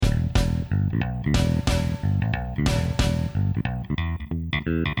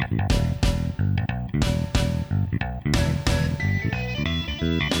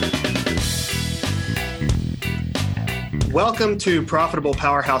Welcome to Profitable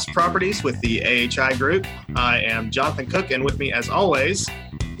Powerhouse Properties with the AHI Group. I am Jonathan Cook, and with me, as always,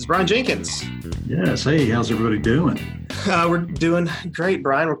 is Brian Jenkins. Yes. Hey, how's everybody doing? We're doing great,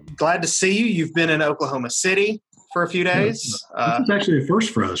 Brian. We're glad to see you. You've been in Oklahoma City for a few days. This is actually a first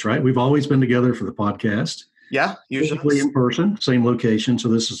for us, right? We've always been together for the podcast. Yeah, usually in person, same location. So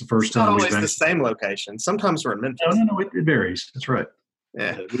this is the first time. Not always the same location. Sometimes we're in Memphis. No, it varies. That's right.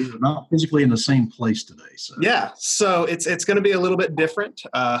 Yeah, we're not physically in the same place today. So yeah, so it's going to be a little bit different.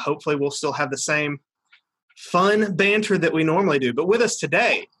 Hopefully, we'll still have the same fun banter that we normally do. But with us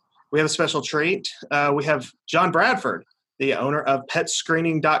today, we have a special treat. We have John Bradford, the owner of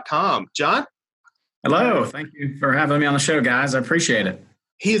PetScreening.com. John? Hello. Thank you for having me on the show, guys. I appreciate it.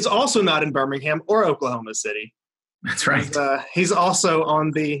 He is also not in Birmingham or Oklahoma City. That's right. He's also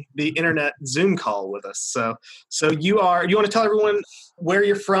on the internet Zoom call with us. So you want to tell everyone where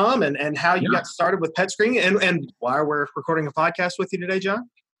you're from and how you got started with pet screening and why we're recording a podcast with you today, John?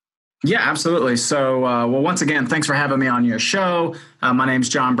 Yeah, absolutely. So, once again, thanks for having me on your show. My name's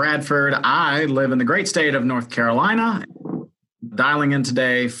John Bradford. I live in the great state of North Carolina, dialing in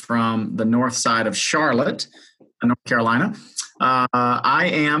today from the north side of Charlotte, North Carolina. I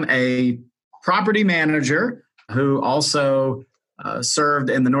am a property manager who also served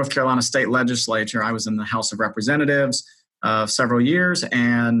in the North Carolina State Legislature. I was in the House of Representatives several years.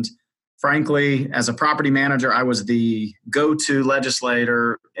 And frankly, as a property manager, I was the go-to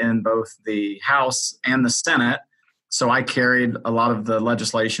legislator in both the House and the Senate. So I carried a lot of the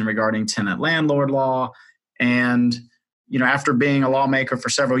legislation regarding tenant landlord law. And, after being a lawmaker for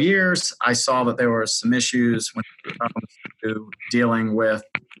several years, I saw that there were some issues when it comes to dealing with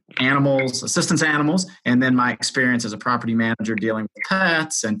animals, assistance animals, and then my experience as a property manager dealing with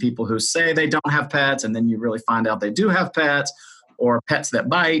pets and people who say they don't have pets, and then you really find out they do have pets or pets that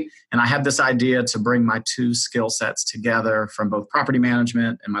bite. And I had this idea to bring my two skill sets together from both property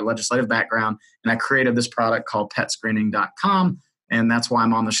management and my legislative background, and I created this product called PetScreening.com. And that's why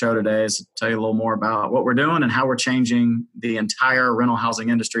I'm on the show today, is to tell you a little more about what we're doing and how we're changing the entire rental housing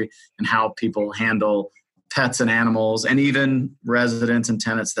industry and how people handle pets and animals, and even residents and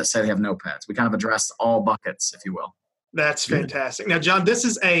tenants that say they have no pets. We kind of address all buckets, if you will. That's fantastic. Now, John, this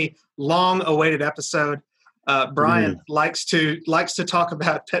is a long-awaited episode. Brian likes to talk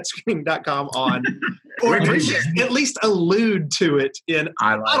about PetScreening.com on, or at least allude to it in,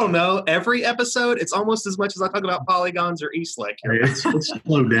 I don't know, every episode. It's almost as much as I talk about polygons or Eastlake. It's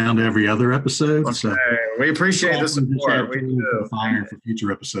slowed down to every other episode. Okay. So we appreciate the support. We do. For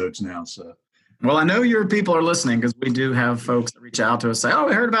future episodes now. So. Well, I know your people are listening because we do have folks that reach out to us, say, "Oh,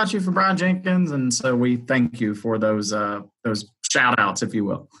 we heard about you from Brian Jenkins," and so we thank you for those shout outs, if you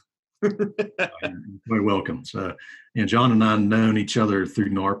will. Very welcome. So, John and I have known each other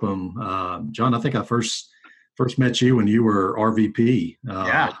through NARPM. John, I think I first met you when you were RVP. When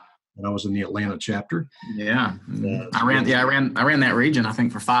I was in the Atlanta chapter. Yeah, I ran that region, I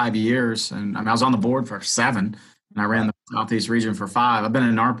think, for 5 years, and I was on the board for 7. And I ran the Southeast region for 5. I've been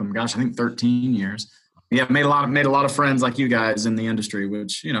in NARPM, I think 13 years. Yeah, made a lot of friends like you guys in the industry,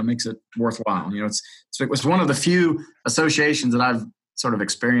 which makes it worthwhile. It's one of the few associations that I've sort of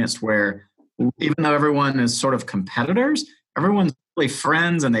experienced where, even though everyone is sort of competitors, everyone's really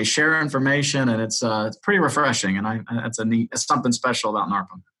friends and they share information, and it's pretty refreshing. And it's something special about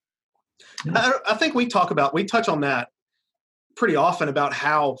NARPM. I think we touch on that pretty often about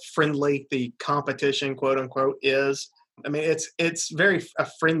how friendly the competition, quote unquote, is. I mean, it's very a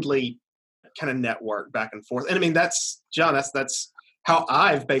friendly kind of network back and forth. And I mean, that's John, that's how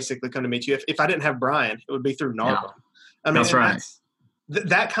I've basically come to meet you. If I didn't have Brian, it would be through NARPM. Yeah, I mean, that's right.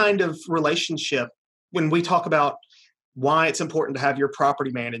 That kind of relationship, when we talk about why it's important to have your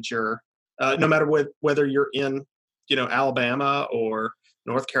property manager, no matter whether you're in, Alabama or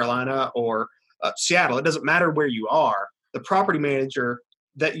North Carolina or Seattle, it doesn't matter where you are. The property manager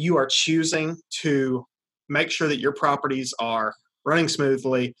that you are choosing to make sure that your properties are running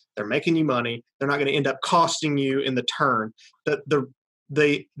smoothly, they're making you money, they're not going to end up costing you in the turn.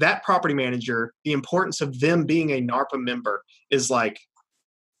 That property manager, the importance of them being a NARPM member is like,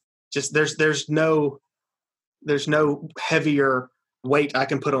 just there's no heavier weight I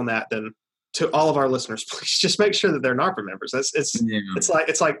can put on that than to all of our listeners. Please just make sure that they're NARPM members.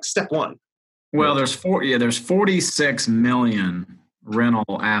 It's like step one. Well, there's 46 million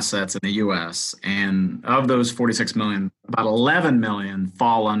rental assets in the U.S., and of those 46 million, about 11 million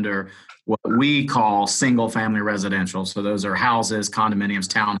fall under what we call single-family residential. So those are houses, condominiums,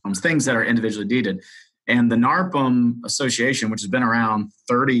 townhomes, things that are individually deeded. And the NARPM Association, which has been around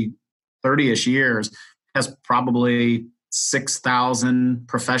 30-ish years, has probably 6,000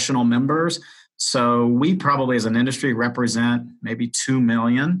 professional members. So we probably as an industry represent maybe 2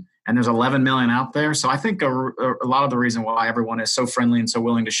 million, and there's 11 million out there. So I think a lot of the reason why everyone is so friendly and so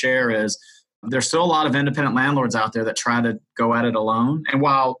willing to share is there's still a lot of independent landlords out there that try to go at it alone. And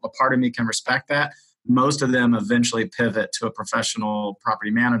while a part of me can respect that, most of them eventually pivot to a professional property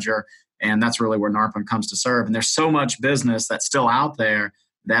manager. And that's really where NARPM comes to serve. And there's so much business that's still out there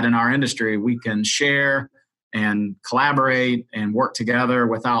that in our industry we can share and collaborate and work together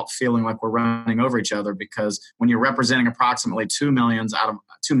without feeling like we're running over each other. Because when you're representing approximately 2 million out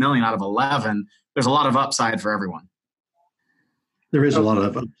of 11, there's a lot of upside for everyone. There is a lot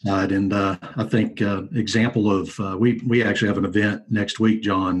of upside, and I think example of we actually have an event next week,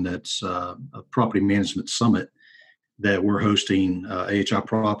 John. That's a property management summit that we're hosting. AHI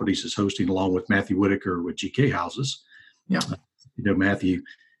Properties is hosting along with Matthew Whitaker with GK Houses. Yeah, Matthew,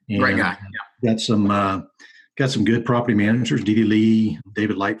 and great guy. Yeah. Got some good property managers, Dee Dee Lee,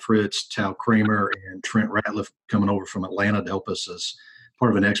 David Lightfritz, Tal Kramer, and Trent Ratliff coming over from Atlanta to help us as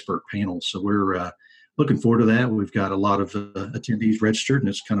part of an expert panel. So we're looking forward to that. We've got a lot of attendees registered, and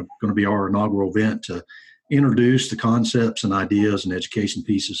it's kind of going to be our inaugural event to introduce the concepts and ideas and education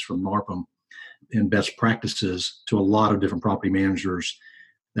pieces from NARPM and best practices to a lot of different property managers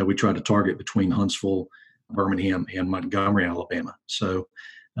that we try to target between Huntsville, Birmingham, and Montgomery, Alabama. So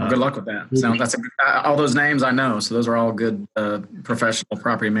good luck with that. All those names I know. So those are all good professional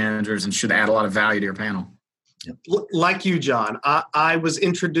property managers and should add a lot of value to your panel. Like you, John, I was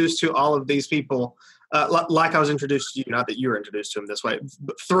introduced to all of these people like I was introduced to you, not that you were introduced to them this way,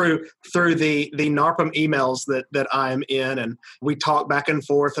 but through the NARPM emails that I'm in, and we talk back and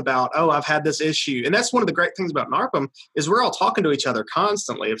forth about, I've had this issue. And that's one of the great things about NARPM is we're all talking to each other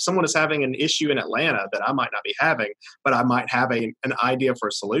constantly. If someone is having an issue in Atlanta that I might not be having, but I might have an idea for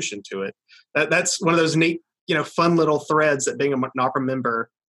a solution to it, that's one of those neat, fun little threads that being a NARPM member,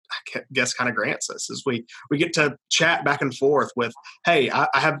 I guess, kind of grants us, is we get to chat back and forth with, hey,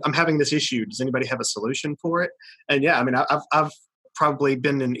 I'm having this issue. Does anybody have a solution for it? And yeah, I mean, I've probably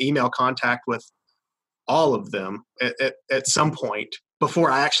been in email contact with all of them at some point before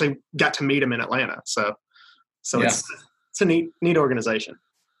I actually got to meet them in Atlanta. So yeah. It's a neat organization.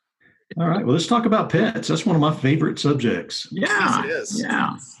 All right. Well, let's talk about pets. That's one of my favorite subjects. Yeah. Yes, it is.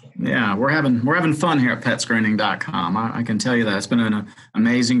 Yeah. We're having fun here at PetScreening.com. I can tell you that. It's been an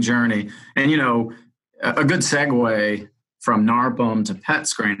amazing journey. And, a good segue from NARPM to pet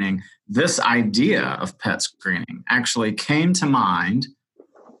screening, this idea of pet screening actually came to mind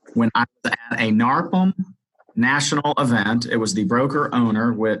when I was at a NARPM national event. It was the Broker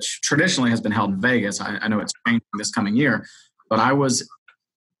Owner, which traditionally has been held in Vegas. I know it's changing this coming year, but I was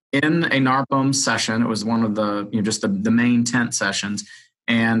in a NARPM session. It was one of the, just the main tent sessions.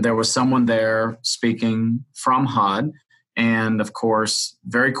 And there was someone there speaking from HUD. And of course,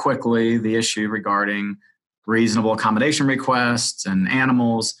 very quickly, the issue regarding reasonable accommodation requests and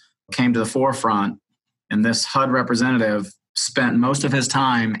animals came to the forefront. And this HUD representative spent most of his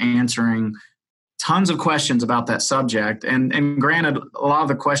time answering tons of questions about that subject. And granted, a lot of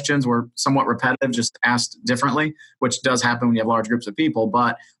the questions were somewhat repetitive, just asked differently, which does happen when you have large groups of people.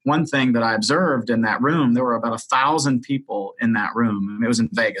 But one thing that I observed in that room, there were about 1,000 people in that room. I mean, it was in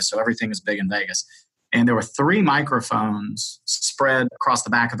Vegas, so everything is big in Vegas. And there were 3 microphones spread across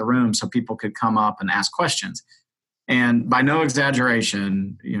the back of the room so people could come up and ask questions. And by no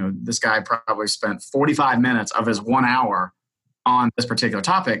exaggeration, this guy probably spent 45 minutes of his 1 hour on this particular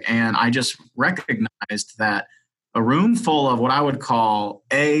topic. And I just recognized that a room full of what I would call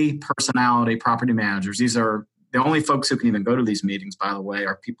A personality property managers, these are the only folks who can even go to these meetings, by the way,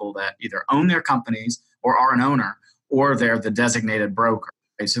 are people that either own their companies or are an owner, or they're the designated broker.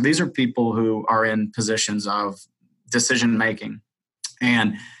 Okay? So these are people who are in positions of decision making.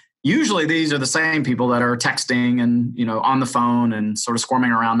 And usually these are the same people that are texting and, on the phone and sort of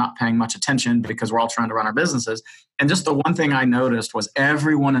squirming around, not paying much attention because we're all trying to run our businesses. And just the one thing I noticed was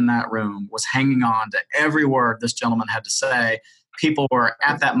everyone in that room was hanging on to every word this gentleman had to say. People were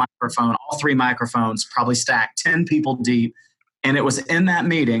at that microphone, all 3 microphones, probably stacked 10 people deep. And it was in that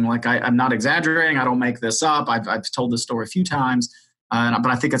meeting, like I'm not exaggerating, I don't make this up. I've told this story a few times, but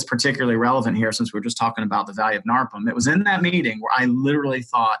I think it's particularly relevant here since we're just talking about the value of NARPM. It was in that meeting where I literally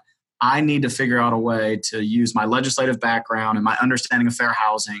thought, I need to figure out a way to use my legislative background and my understanding of fair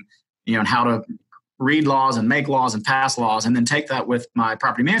housing, and how to read laws and make laws and pass laws, and then take that with my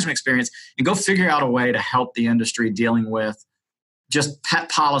property management experience and go figure out a way to help the industry dealing with just pet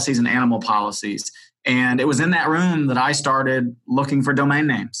policies and animal policies. And it was in that room that I started looking for domain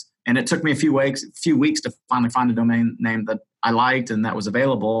names. And it took me a few weeks to finally find a domain name that I liked and that was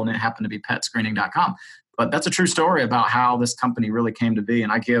available, and it happened to be PetScreening.com. But that's a true story about how this company really came to be.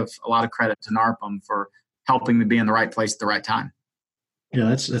 And I give a lot of credit to NARPM for helping me be in the right place at the right time. Yeah,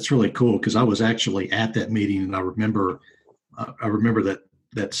 that's really cool, because I was actually at that meeting, and I remember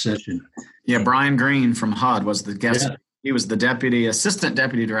that session. Yeah, Brian Green from HUD was the guest. Yeah. He was the assistant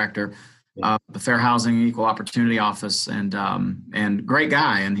deputy director of the Fair Housing Equal Opportunity Office, and great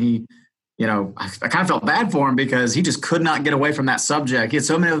guy. And he, I kind of felt bad for him because he just could not get away from that subject. He had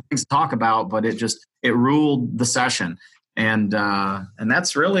so many other things to talk about, but it ruled the session. And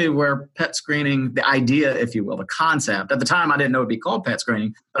that's really where pet screening, the idea, if you will, the concept. At the time, I didn't know it would be called pet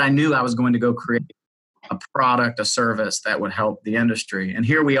screening, but I knew I was going to go create a product, a service that would help the industry. And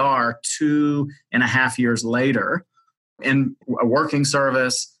here we are 2.5 years later in a working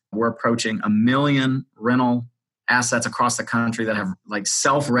service. We're approaching 1 million rental assets across the country that have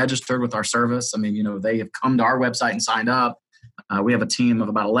self-registered with our service. I mean, they have come to our website and signed up. We have a team of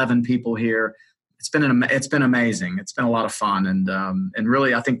about 11 people here. It's been amazing. It's been a lot of fun, and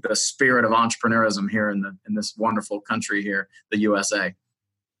really, I think the spirit of entrepreneurism here in this wonderful country here, the USA.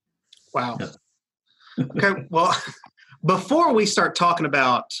 Wow. Okay. Well, before we start talking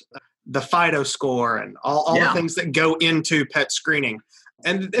about the FIDO score and all the things that go into pet screening,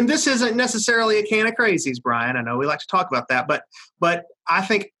 and this isn't necessarily a can of crazies, Brian. I know we like to talk about that, but I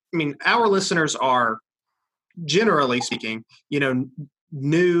think, our listeners are, generally speaking,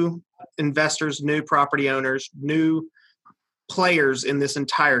 new investors, new property owners, new players in this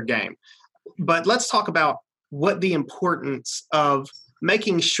entire game. But let's talk about what the importance of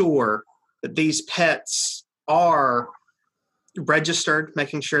making sure that these pets are registered,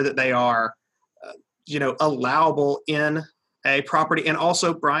 making sure that they are, allowable in a property. And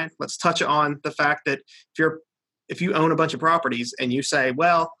also, Brian, let's touch on the fact that if you own a bunch of properties and you say,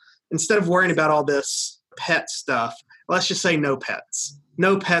 well, instead of worrying about all this pet stuff, let's just say no pets.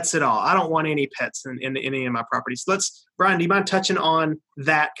 No pets at all. I don't want any pets in any of my properties. Brian, do you mind touching on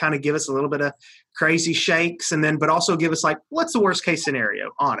that? Kind of give us a little bit of crazy shakes, but also give us what's the worst case scenario,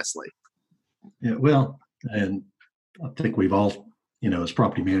 honestly? Yeah, well, and I think we've all, as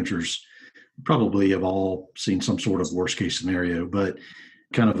property managers, probably have all seen some sort of worst case scenario. But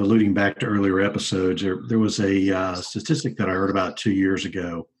kind of alluding back to earlier episodes, there was a statistic that I heard about 2 years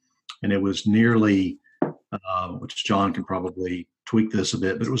ago, and it was nearly, which John can probably tweak this a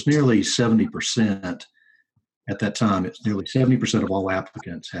bit, but it was nearly 70% at that time. It's nearly 70% of all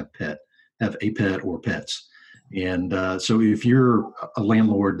applicants have a pet or pets. And so if you're a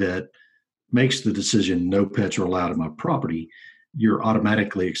landlord that makes the decision no pets are allowed in my property, you're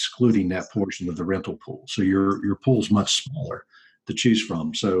automatically excluding that portion of the rental pool. So your pool's much smaller to choose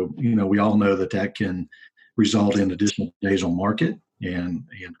from. So, we all know that can result in additional days on market and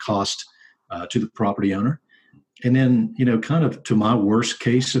cost to the property owner. And then, kind of to my worst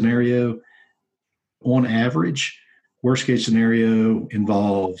case scenario, on average, worst case scenario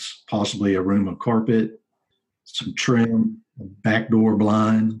involves possibly a room of carpet, some trim, a back door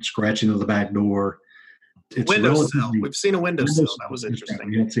blind, scratching of the back door. It's windowsill. We've seen a windowsill. That was interesting.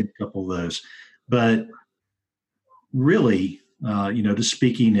 We have seen a couple of those. But really, just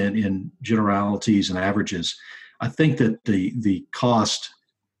speaking in generalities and averages, I think that the cost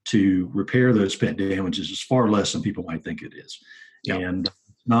to repair those pet damages is far less than people might think it is. Yep. And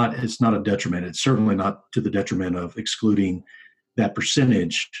it's not a detriment. It's certainly not to the detriment of excluding that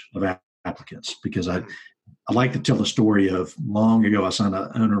percentage of applicants, because I like to tell the story of long ago. I signed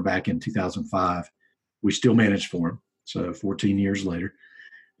an owner back in 2005. We still managed for him, so 14 years later.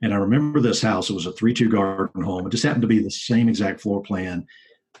 And I remember this house. It was a 3-2 garden home. It just happened to be the same exact floor plan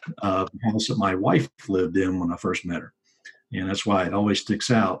of the house that my wife lived in when I first met her. And that's why it always sticks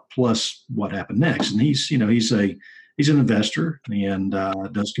out, plus what happened next. And he's an investor and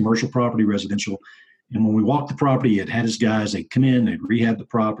does commercial property, residential. And when we walked the property, it had his guys, they'd come in, they'd rehab the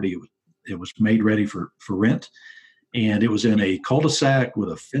property. It was made ready for rent. And it was in a cul-de-sac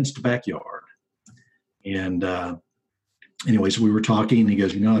with a fenced backyard. And anyways, we were talking, and he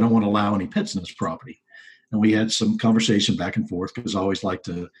goes, I don't want to allow any pets in this property. And we had some conversation back and forth, because I always like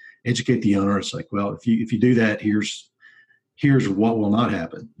to educate the owner. It's like, well, if you do that, here's what will not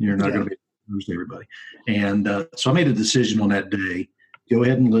happen. You're not going to be able to lose everybody. And so I made a decision on that day, go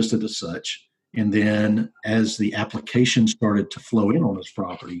ahead and list it as such. And then as the application started to flow in on this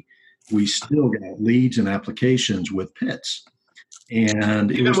property, we still got leads and applications with pets.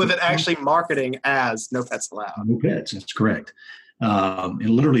 And even with it actually marketing as no pets allowed. No pets, that's correct. And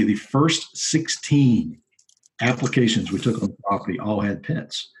literally the first 16 applications we took on the property all had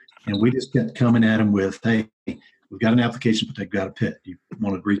pets. And we just kept coming at them with, hey, we've got an application, but they've got a pet. You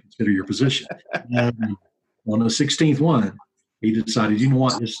want to reconsider your position. On the 16th one, he decided, you know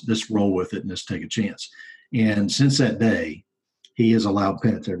what, let's roll with it and let's take a chance. And since that day, he has allowed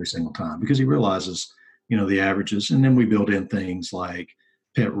pets every single time because he realizes, the averages. And then we build in things like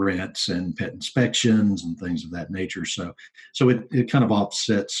pet rents and pet inspections and things of that nature. So it kind of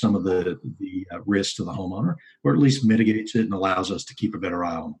offsets some of the risk to the homeowner, or at least mitigates it and allows us to keep a better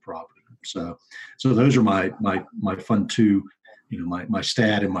eye on the property. So those are my fun two, my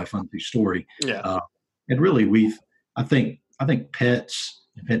stat and my fun two story. Yeah. And really I think pets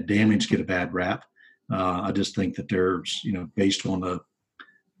and pet damage get a bad rap. I just think that there's, based on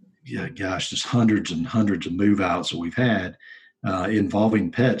just hundreds and hundreds of move outs that we've had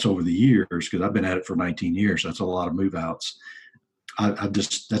involving pets over the years, because I've been at it for 19 years. That's a lot of move outs.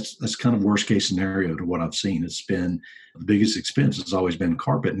 That's kind of worst case scenario to what I've seen. It's been the biggest expense has always been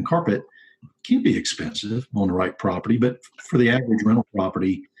carpet, and carpet can be expensive on the right property, but for the average rental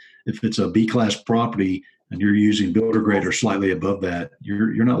property, if it's a B-class property and you're using builder grade or slightly above that,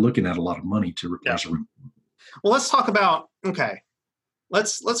 you're not looking at a lot of money to replace a room. Well, let's talk about,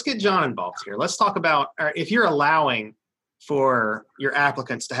 let's get John involved here. Let's talk about if you're allowing for your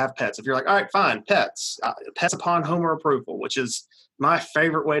applicants to have pets. If you're like, all right, fine, pets upon homeowner approval, which is my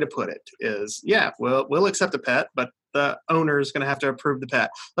favorite way to put it, is we'll accept a pet, but the owner is going to have to approve the pet.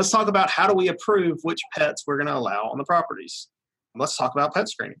 Let's talk about how do we approve which pets we're going to allow on the properties. Let's talk about pet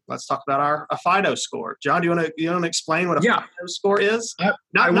screening. Let's talk about a FIDO score. John, do you want to explain what a FIDO score is?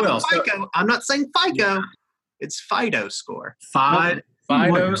 I will. FICO. I'm not saying FICO. Yeah. It's FIDO score. FIDO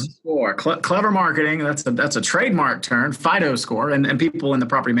score. Clever marketing. That's a trademark term, FIDO score. And people in the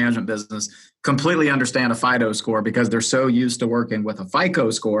property management business completely understand a FIDO score because they're so used to working with a FICO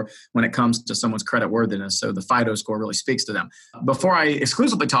score when it comes to someone's credit worthiness. So the FIDO score really speaks to them. Before I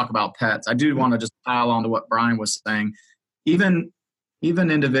exclusively talk about pets, I do want to just pile on to what Brian was saying. Even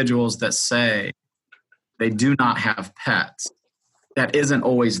individuals that say they do not have pets, that isn't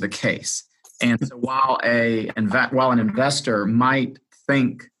always the case. And so while an investor might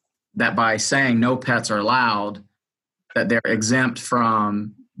think that by saying no pets are allowed, that they're exempt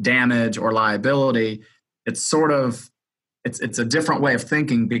from damage or liability, it's a different way of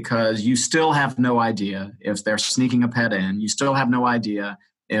thinking because you still have no idea if they're sneaking a pet in. You still have no idea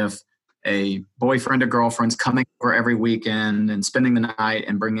if a boyfriend or girlfriend's coming over every weekend and spending the night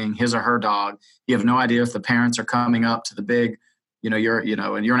and bringing his or her dog. You have no idea if the parents are coming up to the big, and you're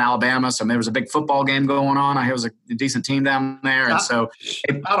in Alabama, so there was a big football game going on. I hear it was a decent team down there, and so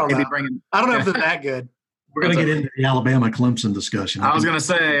I don't know if they're that good. We're going to get into the Alabama-Clemson discussion. I was going to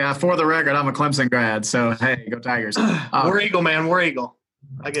say, for the record, I'm a Clemson grad, so hey, go Tigers. War Eagle, man, War Eagle.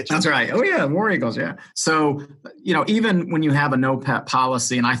 I get you. That's right. Oh, yeah, War Eagles, yeah. So, even when you have a no-pet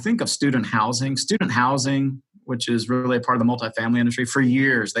policy, and I think of student housing, which is really a part of the multifamily industry, for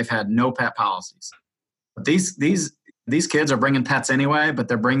years they've had no-pet policies. But these kids are bringing pets anyway, but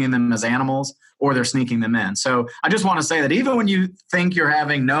they're bringing them as animals or they're sneaking them in. So I just want to say that even when you think you're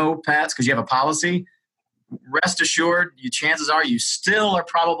having no pets because you have a policy, rest assured, chances are you still are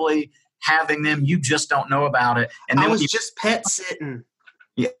probably having them. You just don't know about it. And then I was just pet sitting.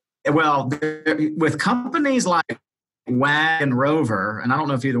 Yeah. Well, with companies like WAG and Rover, and I don't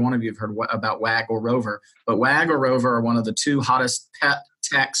know if either one of you have heard about WAG or Rover, but WAG or Rover are one of the two hottest pet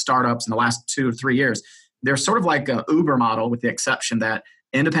tech startups in the last 2 or 3 years. They're sort of like an Uber model with the exception that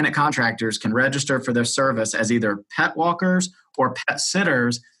independent contractors can register for their service as either pet walkers or pet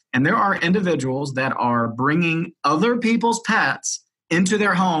sitters. And there are individuals that are bringing other people's pets into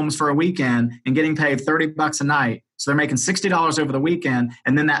their homes for a weekend and getting paid $30 a night. So they're making $60 over the weekend.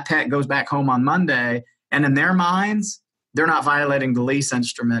 And then that pet goes back home on Monday. And in their minds, they're not violating the lease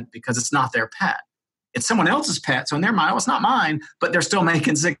instrument because it's not their pet. It's someone else's pet. So in their mind, it's not mine, but they're still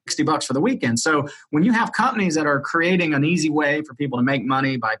making $60 for the weekend. So when you have companies that are creating an easy way for people to make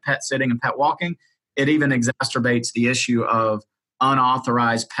money by pet sitting and pet walking, it even exacerbates the issue of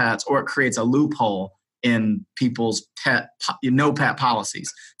unauthorized pets, or it creates a loophole in people's no pet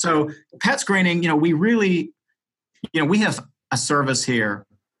policies. So pet screening, we really, we have a service here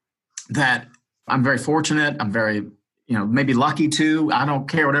that I'm very fortunate. I'm very, maybe lucky too. I don't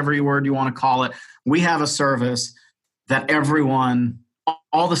care whatever word you want to call it. We have a service that everyone,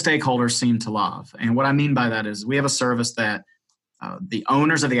 all the stakeholders seem to love. And what I mean by that is we have a service that the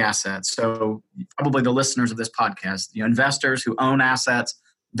owners of the assets, so probably the listeners of this podcast, investors who own assets,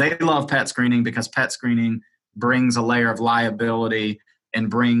 they love pet screening because pet screening brings a layer of liability and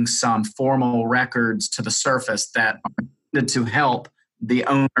brings some formal records to the surface that are needed to help the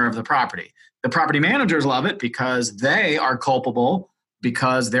owner of the property. The property managers love it because they are culpable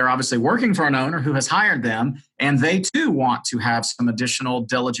because they're obviously working for an owner who has hired them, and they too want to have some additional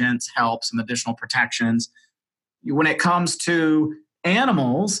diligence help, some additional protections. When it comes to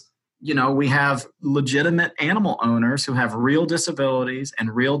animals, we have legitimate animal owners who have real disabilities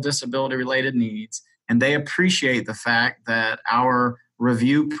and real disability-related needs, and they appreciate the fact that our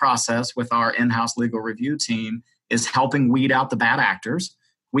review process with our in-house legal review team is helping weed out the bad actors.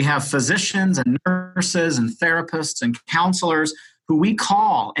 We have physicians and nurses and therapists and counselors who we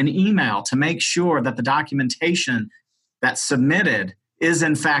call and email to make sure that the documentation that's submitted is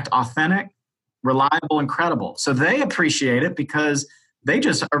in fact authentic, reliable, and credible. So they appreciate it because they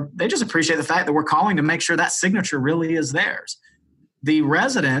just appreciate the fact that we're calling to make sure that signature really is theirs. The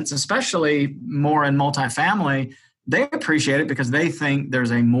residents, especially more in multifamily, they appreciate it because they think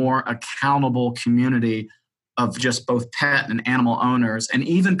there's a more accountable community of just both pet and animal owners, and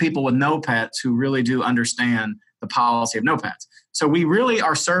even people with no pets who really do understand the policy of no pets. So we really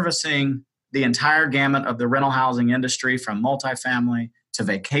are servicing the entire gamut of the rental housing industry, from multifamily to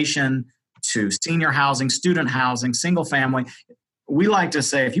vacation to senior housing, student housing, single family. We like to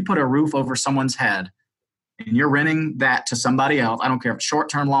say, if you put a roof over someone's head and you're renting that to somebody else, I don't care if it's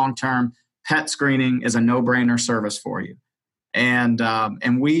short-term, long-term, pet screening is a no-brainer service for you. And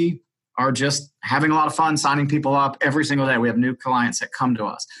we are just having a lot of fun signing people up every single day. We have new clients that come to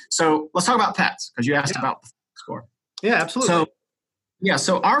us. So let's talk about pets, because you asked about the score. Yeah, absolutely.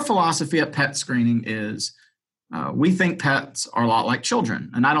 So our philosophy at Pet Screening is we think pets are a lot like children.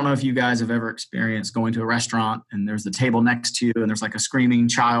 And I don't know if you guys have ever experienced going to a restaurant and there's the table next to you and there's like a screaming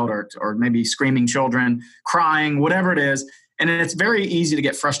child or maybe screaming children, crying, whatever it is. And it's very easy to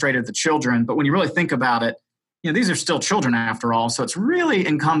get frustrated at the children. But when you really think about it, these are still children after all. So it's really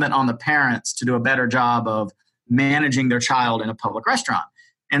incumbent on the parents to do a better job of managing their child in a public restaurant.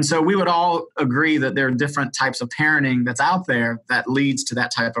 And so we would all agree that there are different types of parenting that's out there that leads to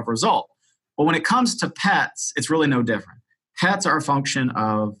that type of result. But when it comes to pets, it's really no different. Pets are a function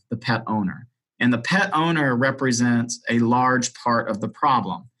of the pet owner. And the pet owner represents a large part of the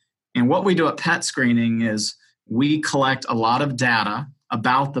problem. And what we do at Pet Screening is we collect a lot of data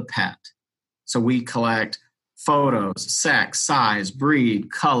about the pet. So we collect photos, sex, size,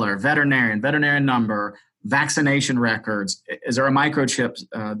 breed, color, veterinarian number, vaccination records. Is there a microchip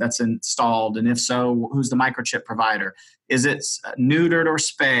that's installed? And if so, who's the microchip provider? Is it neutered or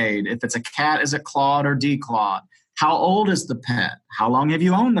spayed? If it's a cat, is it clawed or declawed? How old is the pet? How long have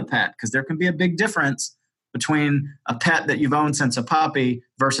you owned the pet? Because there can be a big difference between a pet that you've owned since a puppy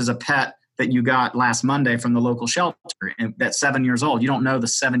versus a pet that you got last Monday from the local shelter and that's 7 years old. You don't know the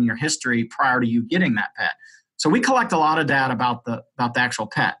 7-year history prior to you getting that pet. So we collect a lot of data about the actual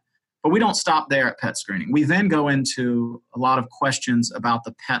pet. But we don't stop there at Pet Screening. We then go into a lot of questions about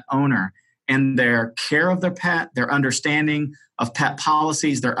the pet owner and their care of their pet, their understanding of pet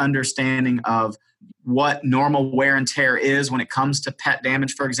policies, their understanding of what normal wear and tear is when it comes to pet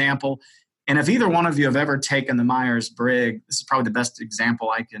damage, for example. And if either one of you have ever taken the Myers-Briggs, this is probably the best example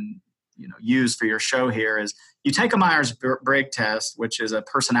I can use for your show here, is you take a Myers-Briggs test, which is a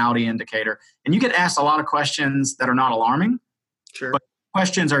personality indicator, and you get asked a lot of questions that are not alarming. Sure. But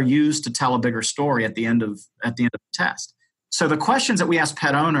questions are used to tell a bigger story at the end of the test. So the questions that we ask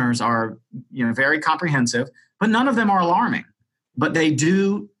pet owners are, very comprehensive, but none of them are alarming. But they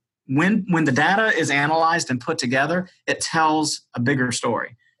do, when the data is analyzed and put together, it tells a bigger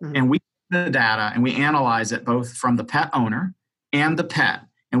story. Mm-hmm. And we take the data and we analyze it both from the pet owner and the pet.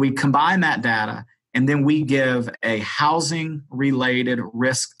 And we combine that data, and then we give a housing-related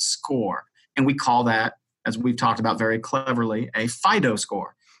risk score. And we call that, as we've talked about very cleverly, a FIDO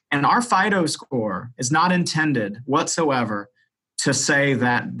score. And our FIDO score is not intended whatsoever to say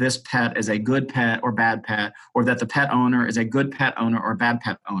that this pet is a good pet or bad pet, or that the pet owner is a good pet owner or bad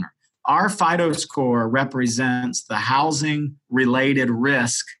pet owner. Our FIDO score represents the housing-related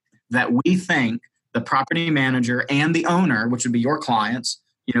risk that we think the property manager and the owner, which would be your clients,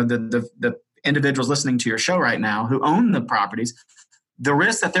 the individuals listening to your show right now who own the properties, the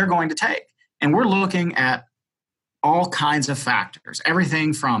risk that they're going to take. And we're looking at all kinds of factors,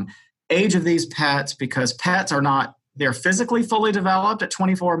 everything from age of these pets, because pets they're physically fully developed at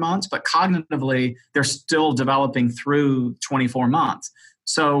 24 months, but cognitively, they're still developing through 24 months.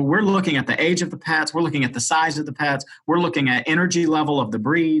 So we're looking at the age of the pets, we're looking at the size of the pets, we're looking at energy level of the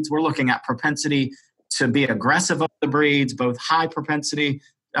breeds, we're looking at propensity to be aggressive of the breeds, both high propensity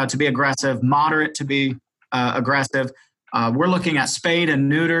to be aggressive, moderate to be aggressive. We're looking at spayed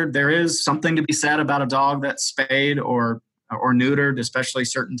and neutered. There is something to be said about a dog that's spayed or neutered, especially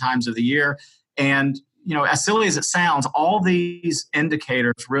certain times of the year. And, as silly as it sounds, all these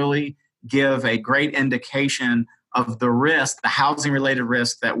indicators really give a great indication of the risk, the housing-related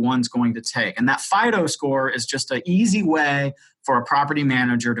risk that one's going to take. And that FIDO score is just an easy way for a property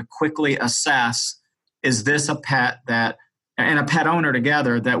manager to quickly assess is this a pet that, and a pet owner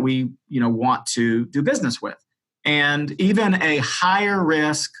together that we, want to do business with? And even a higher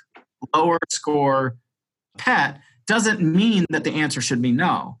risk, lower score pet doesn't mean that the answer should be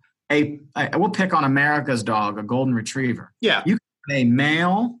no. We'll pick on America's dog, a golden retriever. Yeah. You can have a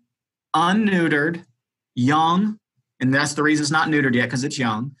male, unneutered, young, and that's the reason it's not neutered yet because it's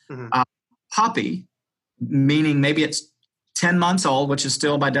young, puppy, meaning maybe it's 10 months old, which is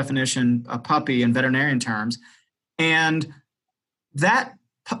still by definition a puppy in veterinarian terms. And that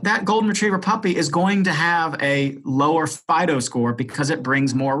golden retriever puppy is going to have a lower FIDO score because it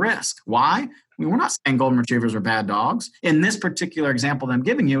brings more risk. Why? We're not saying golden retrievers are bad dogs. In this particular example that I'm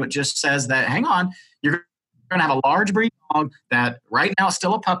giving you, it just says that, hang on, you're going to have a large breed dog that right now is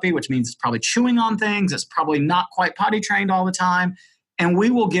still a puppy, which means it's probably chewing on things. It's probably not quite potty trained all the time. And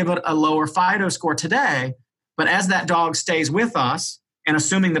we will give it a lower FIDO score today. But as that dog stays with us, and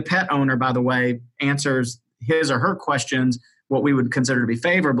assuming the pet owner, by the way, answers his or her questions, what we would consider to be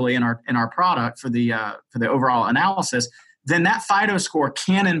favorably in our product for the overall analysis, then that FIDO score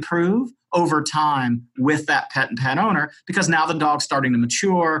can improve over time with that pet and pet owner because now the dog's starting to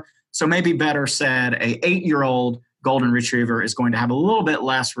mature. So maybe better said, a 8-year-old golden retriever is going to have a little bit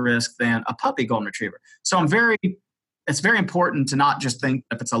less risk than a puppy golden retriever. So it's very important to not just think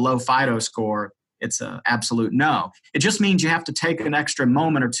if it's a low FIDO score, it's an absolute no. It just means you have to take an extra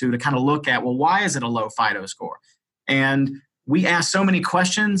moment or two to kind of look at, well, why is it a low FIDO score? And we ask so many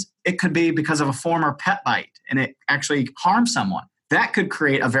questions. It could be because of a former pet bite and it actually harmed someone. That could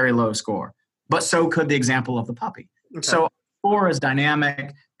create a very low score, but so could the example of the puppy. Okay. So score is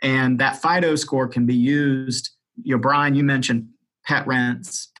dynamic, and that FIDO score can be used. Brian, you mentioned pet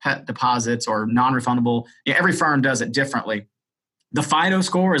rents, pet deposits, or non-refundable. Every firm does it differently. The FIDO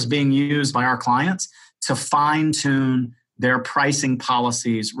score is being used by our clients to fine-tune their pricing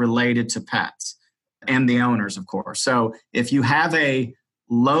policies related to pets and the owners, of course. So if you have a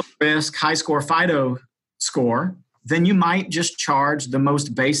low-risk, high-score FIDO score, then you might just charge the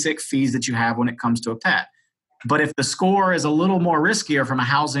most basic fees that you have when it comes to a pet. But if the score is a little more riskier from a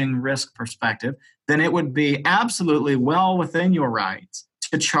housing risk perspective, then it would be absolutely well within your rights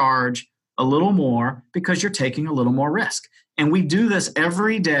to charge a little more because you're taking a little more risk. And we do this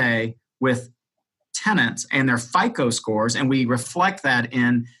every day with tenants and their FICO scores, and we reflect that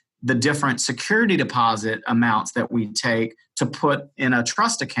in the different security deposit amounts that we take to put in a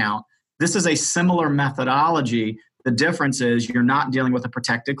trust account. This is a similar methodology. The difference is you're not dealing with a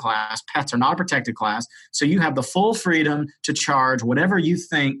protected class. Pets are not a protected class. So you have the full freedom to charge whatever you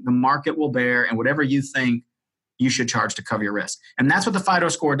think the market will bear and whatever you think you should charge to cover your risk. And that's what the FIDO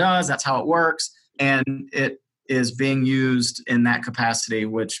score does. That's how it works. And it is being used in that capacity,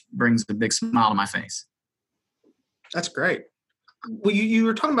 which brings a big smile to my face. That's great. Well, you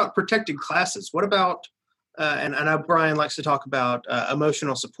were talking about protected classes. What about, and I know Brian likes to talk about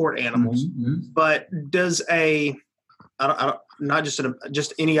emotional support animals, but does not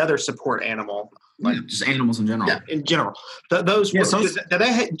just any other support animal, like just animals in general. Yeah, in general. Those do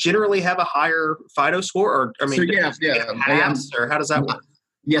they generally have a higher FIDO score, or or how does that work?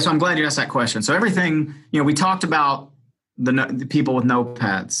 Yeah, so I'm glad you asked that question. So everything, we talked about the people with no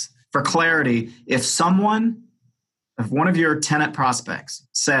pets. For clarity, if one of your tenant prospects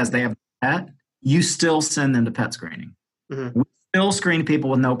says they have a pet, you still send them to pet screening. Mm-hmm. We still screen people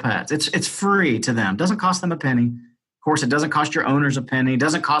with no pets. It's free to them. It doesn't cost them a penny. Of course, it doesn't cost your owners a penny. It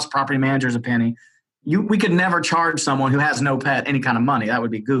doesn't cost property managers a penny. We could never charge someone who has no pet any kind of money. That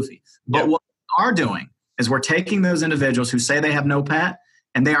would be goofy. But what we are doing is we're taking those individuals who say they have no pet,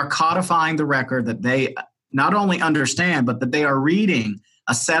 and they are codifying the record that they not only understand, but that they are reading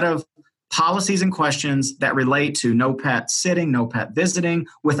a set of policies and questions that relate to no pet sitting, no pet visiting,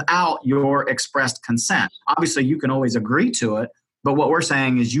 without your expressed consent. Obviously, you can always agree to it, but what we're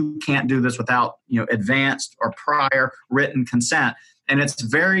saying is you can't do this without advanced or prior written consent. And it's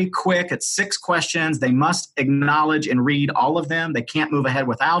very quick. It's 6 questions. They must acknowledge and read all of them. They can't move ahead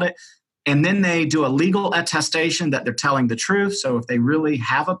without it. And then they do a legal attestation that they're telling the truth. So if they really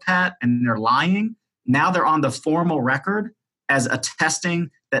have a pet and they're lying, now they're on the formal record as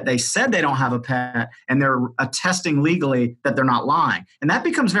attesting that they said they don't have a pet, and they're attesting legally that they're not lying. And that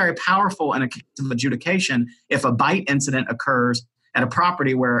becomes very powerful in a case of adjudication. If a bite incident occurs at a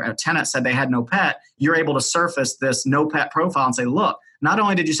property where a tenant said they had no pet, you're able to surface this no pet profile and say, look, not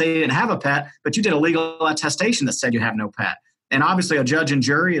only did you say you didn't have a pet, but you did a legal attestation that said you have no pet. And obviously a judge and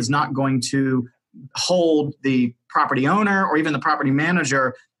jury is not going to hold the property owner or even the property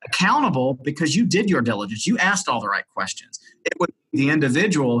manager accountable because you did your diligence. You asked all the right questions. It would be the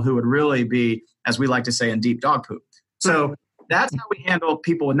individual who would really be, as we like to say, in deep dog poop. So That's how we handle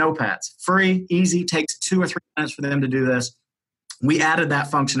people with no pets. Free, easy, takes 2 or 3 minutes for them to do this. We added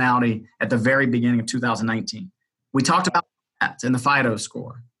that functionality at the very beginning of 2019. We talked about pets and the FIDO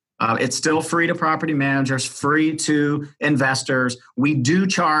score. It's still free to property managers, free to investors. We do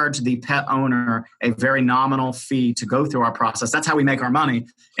charge the pet owner a very nominal fee to go through our process. That's how we make our money.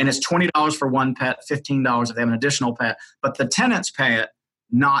 And it's $20 for one pet, $15 if they have an additional pet. But the tenants pay it,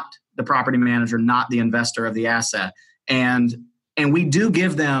 not the property manager, not the investor of the asset. And we do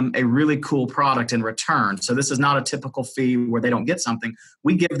give them a really cool product in return. So this is not a typical fee where they don't get something.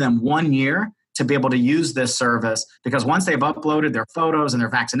 We give them 1 year to be able to use this service, because once they've uploaded their photos and their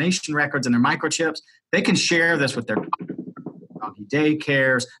vaccination records and their microchips, they can share this with their doggy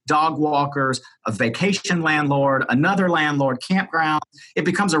daycares, dog walkers, a vacation landlord, another landlord, campground. It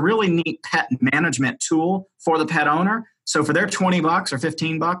becomes a really neat pet management tool for the pet owner. So for their $20 or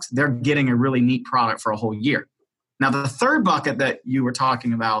 $15, they're getting a really neat product for a whole year. Now, the third bucket that you were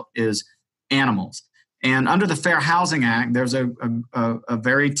talking about is animals. And under the Fair Housing Act, there's a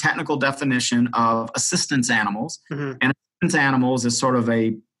very technical definition of assistance animals. Mm-hmm. And assistance animals is sort of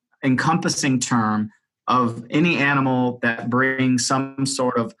a encompassing term of any animal that brings some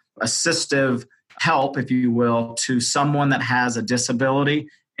sort of assistive help, if you will, to someone that has a disability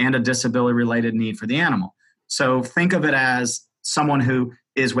and a disability-related need for the animal. So think of it as someone who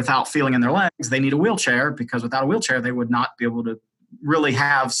is without feeling in their legs. They need a wheelchair, because without a wheelchair, they would not be able to really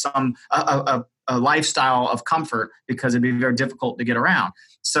have a lifestyle of comfort, because it'd be very difficult to get around.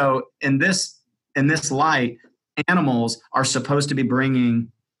 So in this light, animals are supposed to be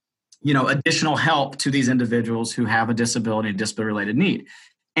bringing, additional help to these individuals who have a disability and disability-related need.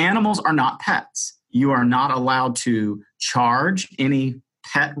 Animals are not pets. You are not allowed to charge any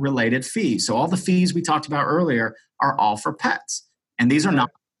pet-related fees. So all the fees we talked about earlier are all for pets, and these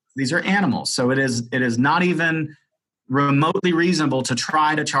are animals. So it is not even remotely reasonable to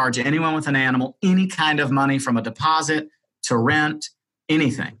try to charge anyone with an animal any kind of money, from a deposit to rent,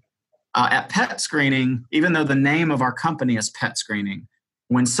 anything. At Pet Screening, even though the name of our company is Pet Screening,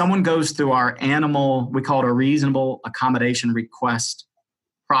 when someone goes through our animal, we call it a reasonable accommodation request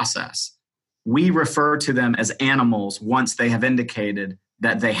process, we refer to them as animals once they have indicated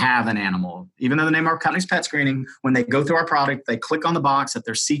that they have an animal. Even though the name of our company is Pet Screening, when they go through our product, they click on the box that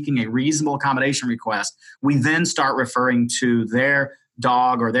they're seeking a reasonable accommodation request. We then start referring to their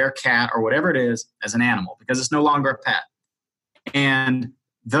dog or their cat or whatever it is as an animal, because it's no longer a pet. And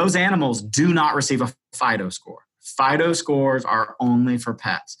those animals do not receive a FIDO score. FIDO scores are only for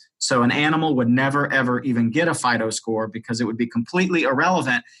pets. So an animal would never, ever even get a FIDO score, because it would be completely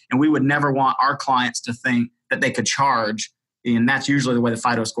irrelevant, and we would never want our clients to think that they could charge. And that's usually the way the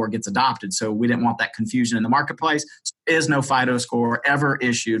FIDO score gets adopted. So we didn't want that confusion in the marketplace. So there is no FIDO score ever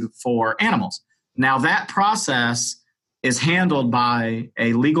issued for animals. Now, that process is handled by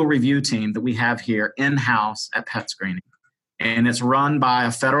a legal review team that we have here in-house at Pet Screening. And it's run by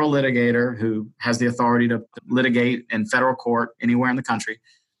a federal litigator who has the authority to litigate in federal court anywhere in the country.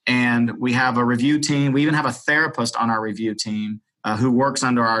 And we have a review team. We even have a therapist on our review team who works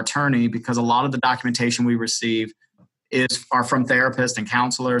under our attorney, because a lot of the documentation we receive are from therapists and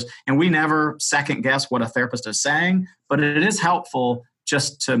counselors, and we never second guess what a therapist is saying, but it is helpful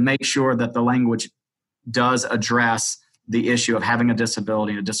just to make sure that the language does address the issue of having a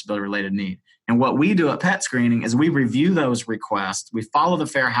disability and a disability-related need. And what we do at Pet Screening is we review those requests, we follow the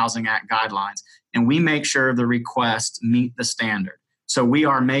Fair Housing Act guidelines, and we make sure the requests meet the standard. So we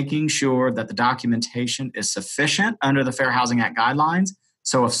are making sure that the documentation is sufficient under the Fair Housing Act guidelines.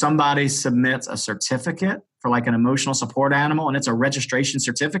 So if somebody submits a certificate for like an emotional support animal and it's a registration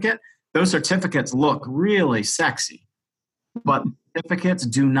certificate, those certificates look really sexy, but certificates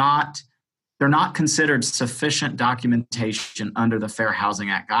they're not considered sufficient documentation under the Fair Housing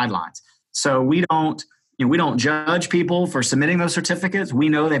Act guidelines. So we don't judge people for submitting those certificates. We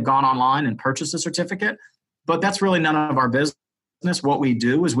know they've gone online and purchased a certificate, but that's really none of our business. What we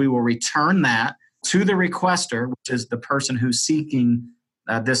do is we will return that to the requester, which is the person who's seeking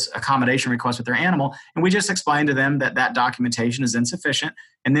this accommodation request with their animal, and we just explain to them that that documentation is insufficient,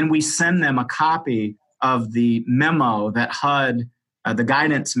 and then we send them a copy of the memo that HUD, the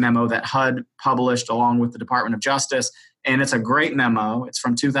guidance memo that HUD published along with the Department of Justice, and it's a great memo. It's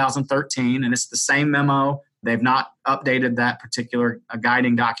from 2013, and it's the same memo. They've not updated that particular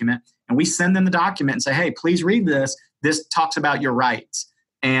guiding document, and we send them the document and say, hey, please read this. This talks about your rights,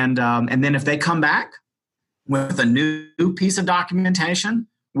 and then if they come back with a new piece of documentation,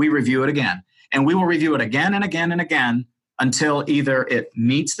 we review it again. And we will review it again and again and again until either it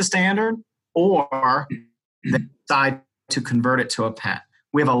meets the standard or they decide to convert it to a pet.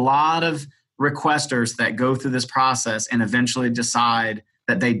 We have a lot of requesters that go through this process and eventually decide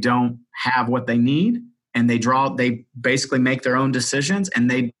that they don't have what they need, and they basically make their own decisions, and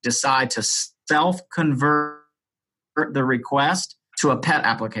they decide to self-convert the request to a pet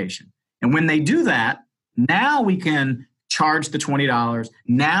application. And when they do that, now we can charge the $20.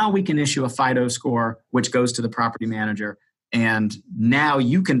 Now we can issue a FIDO score, which goes to the property manager. And now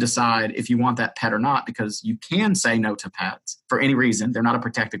you can decide if you want that pet or not, because you can say no to pets for any reason. They're not a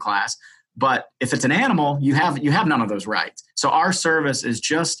protected class. But if it's an animal, you have none of those rights. So our service is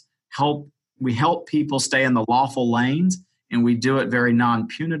just we help people stay in the lawful lanes, and we do it very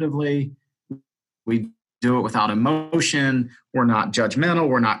non-punitively. We do it without emotion. We're not judgmental.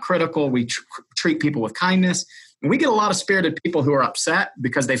 We're not critical. We treat people with kindness. And we get a lot of spirited people who are upset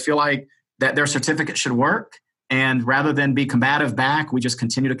because they feel like that their certificate should work. And rather than be combative back, we just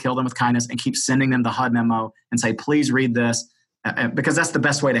continue to kill them with kindness and keep sending them the HUD memo and say, please read this, because that's the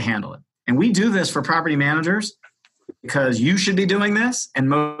best way to handle it. And we do this for property managers because you should be doing this. And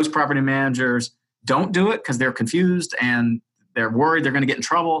most property managers don't do it because they're confused and they're worried they're going to get in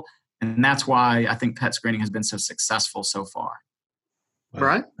trouble. And that's why I think pet screening has been so successful so far.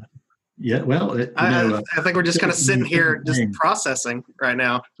 Right? Yeah, well, I think we're just kind of sitting here just processing right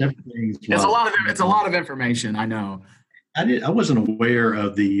now. It's a lot of information. I know. I wasn't aware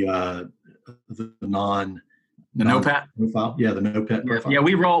of the no pet profile. Yeah, the no pet profile. Yeah,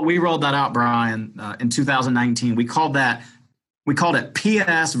 we rolled that out, Brian, in 2019. We called it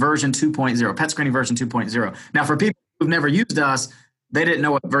PS version 2.0, pet screening version 2.0. Now, for people who've never used us, they didn't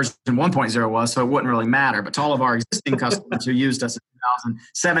know what version 1.0 was, so it wouldn't really matter. But to all of our existing customers who used us in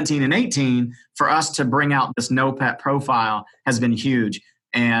 2017 and 18, for us to bring out this no pet profile has been huge.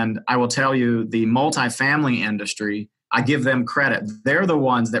 And I will tell you, the multifamily industry, I give them credit. They're the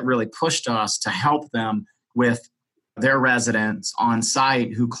ones that really pushed us to help them with their residents on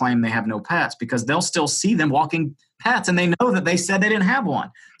site who claim they have no pets, because they'll still see them walking pets and they know that they said they didn't have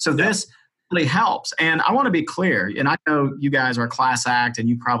one. So this really helps. And I want to be clear, and I know you guys are a class act and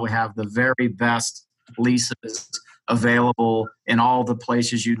you probably have the very best leases available in all the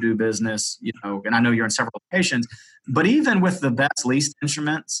places you do business, and I know you're in several locations, but even with the best lease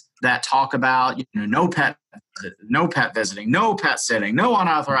instruments that talk about, no pet visiting, no pet sitting, no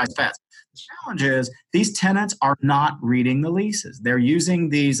unauthorized pets. The challenge is these tenants are not reading the leases. They're using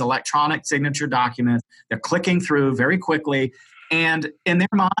these electronic signature documents. They're clicking through very quickly. And in their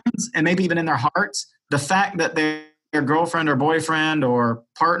minds, and maybe even in their hearts, the fact that their girlfriend or boyfriend or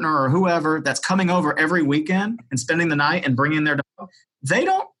partner or whoever that's coming over every weekend and spending the night and bringing their dog, they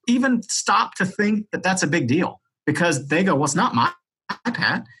don't even stop to think that that's a big deal, because they go, well, it's not my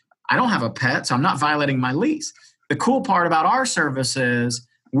pet. I don't have a pet, so I'm not violating my lease. The cool part about our service is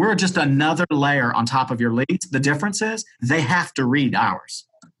we're just another layer on top of your lease. The difference is they have to read ours.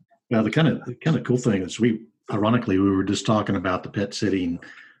 Well, the kind of cool thing is ironically, we were just talking about the pet sitting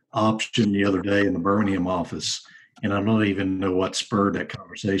option the other day in the Birmingham office, and I don't even know what spurred that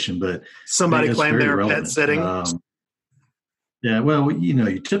conversation, but somebody claimed they were pet sitting. Yeah, well,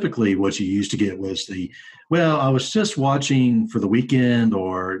 typically what you used to get was I was just watching for the weekend,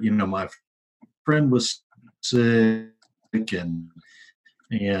 or, my friend was sick, and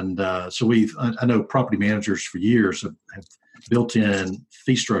so I know property managers for years have built in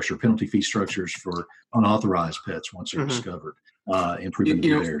penalty fee structures for unauthorized pets once they're discovered, and proven to be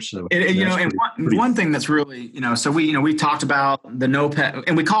there. So, one thing that's really, so we talked about the no pet,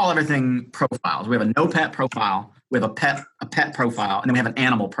 and we call everything profiles. We have a no pet profile, we have a pet profile, and then we have an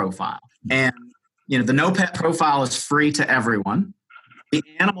animal profile. And, the no pet profile is free to everyone. The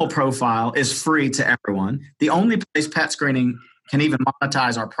animal profile is free to everyone. The only place pet screening can even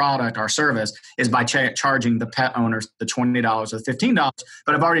monetize our product, our service, is by charging the pet owners the $20 or the $15.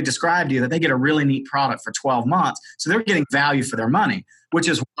 But I've already described to you that they get a really neat product for 12 months. So they're getting value for their money, which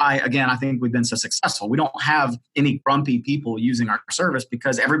is why, again, I think we've been so successful. We don't have any grumpy people using our service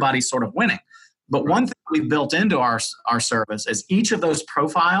because everybody's sort of winning. But one thing we've built into our service is each of those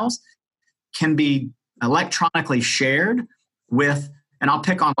profiles can be electronically shared with, and I'll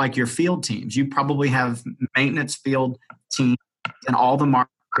pick on like your field teams. You probably have maintenance field teams in all the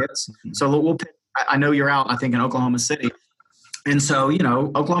markets. So we'll pick, I know you're out, I think, in Oklahoma City. And so,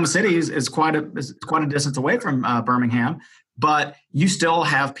 Oklahoma City is quite a distance away from Birmingham, but you still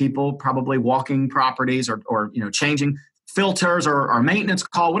have people probably walking properties or changing filters or maintenance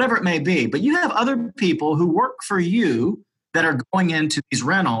call, whatever it may be. But you have other people who work for you that are going into these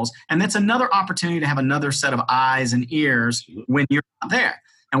rentals. And that's another opportunity to have another set of eyes and ears when you're not there.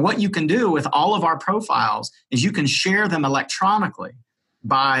 And what you can do with all of our profiles is you can share them electronically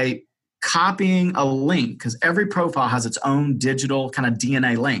by copying a link, because every profile has its own digital kind of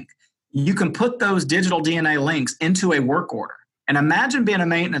DNA link. you can put those digital DNA links into a work order. And imagine being a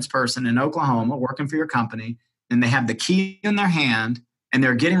maintenance person in Oklahoma working for your company, and they have the key in their hand and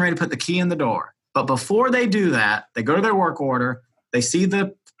they're getting ready to put the key in the door. But before they do that, they go to their work order, they see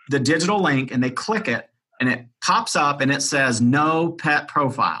the digital link and they click it, and it pops up and it says no pet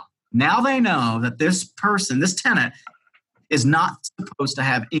profile. Now they know that this person, this tenant, is not supposed to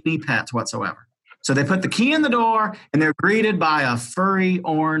have any pets whatsoever. So they put the key in the door and they're greeted by a furry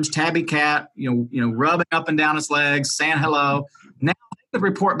orange tabby cat, rubbing up and down its legs, saying hello. Now they could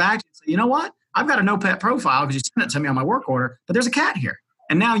report back and say, you know what? I've got a no pet profile because you sent it to me on my work order, but there's a cat here.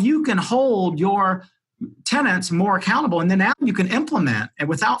 And now you can hold your tenants more accountable. And then now you can implement, and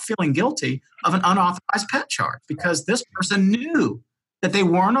without feeling guilty, of an unauthorized pet charge, because this person knew that they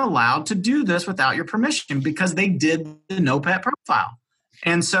weren't allowed to do this without your permission because they did the no pet profile.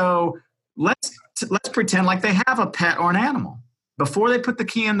 And so let's pretend like they have a pet or an animal. Before they put the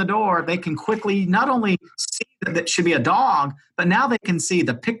key in the door, they can quickly not only see that it should be a dog, but now they can see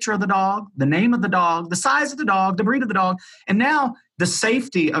the picture of the dog, the name of the dog, the size of the dog, the breed of the dog, and now the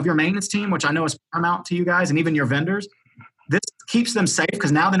safety of your maintenance team, which I know is paramount to you guys and even your vendors. This keeps them safe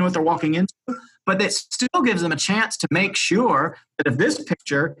because now they know what they're walking into, but it still gives them a chance to make sure that if this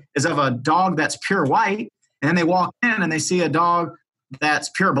picture is of a dog that's pure white, and then they walk in and they see a dog that's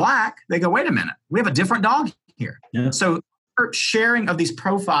pure black, they go, wait a minute, we have a different dog here. Yeah. So sharing of these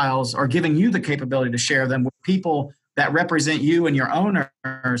profiles or giving you the capability to share them with people that represent you and your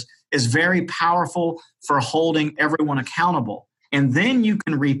owners is very powerful for holding everyone accountable. And then you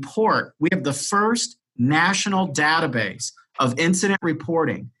can report. We have the first national database of incident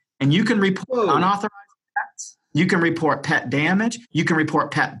reporting, and you can report unauthorized pets. You can report pet damage. You can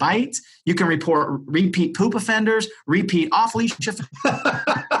report pet bites. You can report repeat poop offenders, repeat off-leash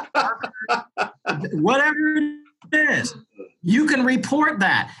whatever it is. You can report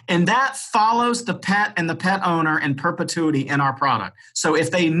that, and that follows the pet and the pet owner in perpetuity in our product. So if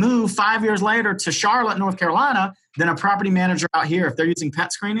they move 5 years later to Charlotte, North Carolina, then a property manager out here, if they're using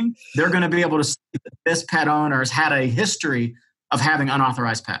pet screening, they're going to be able to see that this pet owner has had a history of having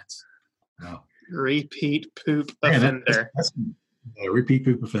unauthorized pets. Wow. Repeat poop offender. That's repeat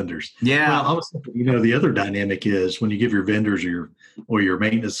poop offenders. Yeah. Well, I was thinking, the other dynamic is when you give your vendors or your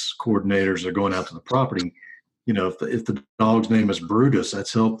maintenance coordinators are going out to the property, if the dog's name is Brutus,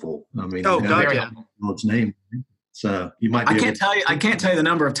 that's helpful. I mean, dog's name. So you might. I can't tell you the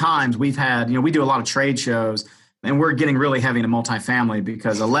number of times we've had. We do a lot of trade shows, and we're getting really heavy into multifamily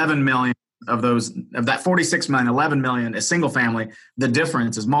because 11 million of that 46 million, 11 million is single family. The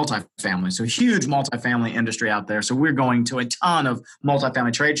difference is multifamily. So huge multifamily industry out there. So we're going to a ton of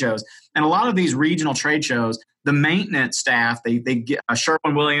multifamily trade shows, and a lot of these regional trade shows, the maintenance staff, they get a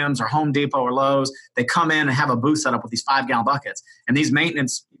Sherwin-Williams or Home Depot or Lowe's, they come in and have a booth set up with these 5-gallon buckets. And these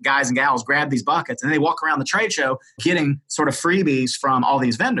maintenance guys and gals grab these buckets and they walk around the trade show getting sort of freebies from all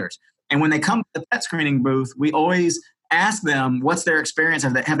these vendors. And when they come to the pet screening booth, we always ask them, what's their experience?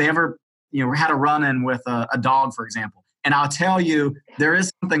 Have they ever had a run-in with a dog, for example? And I'll tell you, there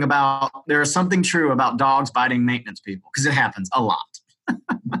is something true about dogs biting maintenance people because it happens a lot.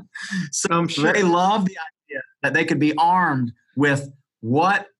 So I'm sure they love the idea that they could be armed with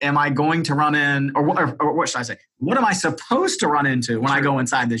what am I going to run in, or what should I say? What am I supposed to run into when I go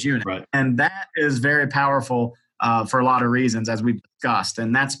inside this unit? Right. And that is very powerful for a lot of reasons, as we've discussed.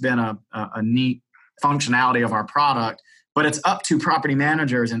 And that's been a neat functionality of our product. But it's up to property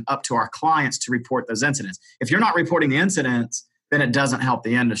managers and up to our clients to report those incidents. If you're not reporting the incidents, then it doesn't help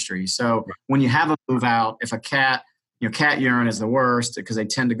the industry. So when you have a move out, if a cat urine is the worst because they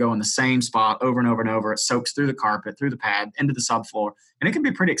tend to go in the same spot over and over and over. It soaks through the carpet, through the pad, into the subfloor, and it can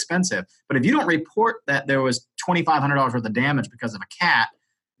be pretty expensive. But if you don't report that there was $2,500 worth of damage because of a cat,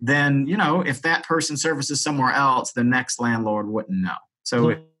 then, if that person services somewhere else, the next landlord wouldn't know.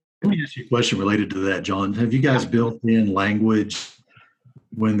 So let me ask you a question related to that, John. Have you guys built in language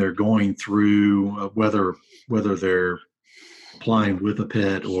when they're going through whether they're applying with a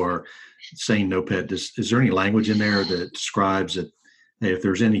pet or saying no pet? Is there any language in there that describes that, hey, if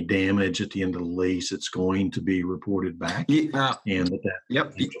there's any damage at the end of the lease, it's going to be reported back? And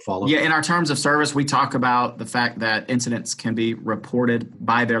follow? Yeah, in our terms of service, we talk about the fact that incidents can be reported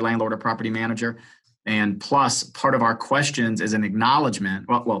by their landlord or property manager. And plus, part of our questions is an acknowledgement.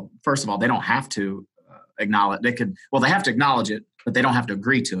 Well, first of all, they don't have to acknowledge. They have to acknowledge it, but they don't have to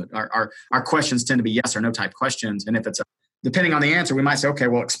agree to it. Our questions tend to be yes or no type questions. And if it's depending on the answer, we might say, okay,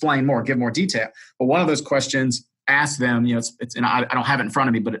 well, explain more, give more detail. But one of those questions, ask them, it's and I don't have it in front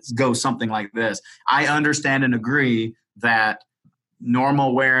of me, but it goes something like this. I understand and agree that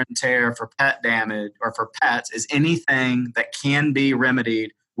normal wear and tear for pet damage or for pets is anything that can be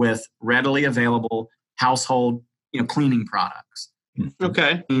remedied with readily available household, cleaning products.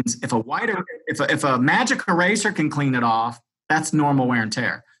 Okay. Means if a magic eraser can clean it off, that's normal wear and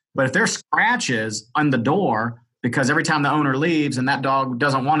tear. But if there's scratches on the door, because every time the owner leaves and that dog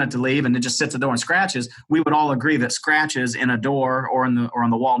doesn't want it to leave and it just sits at the door and scratches, we would all agree that scratches in a door or on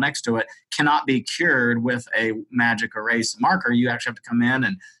the wall next to it cannot be cured with a magic erase marker. You actually have to come in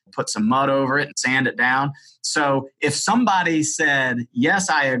and put some mud over it and sand it down. So if somebody said, yes,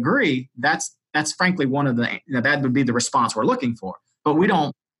 I agree, that's frankly one of that would be the response we're looking for. But we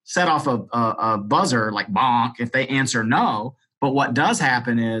don't set off a buzzer like bonk if they answer no. But what does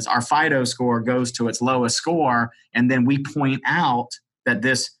happen is our FIDO score goes to its lowest score, and then we point out that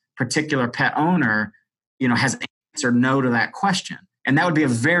this particular pet owner, has answered no to that question. And that would be a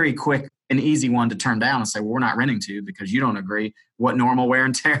very quick and easy one to turn down and say, well, we're not renting to you because you don't agree what normal wear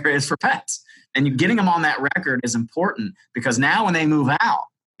and tear is for pets. And getting them on that record is important because now when they move out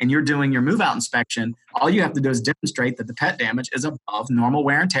and you're doing your move out inspection, all you have to do is demonstrate that the pet damage is above normal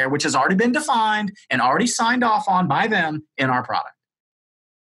wear and tear, which has already been defined and already signed off on by them in our product.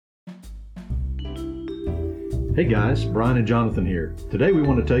 Hey guys, Brian and Jonathan here. Today we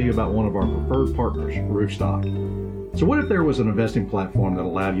want to tell you about one of our preferred partners, Roofstock. So what if there was an investing platform that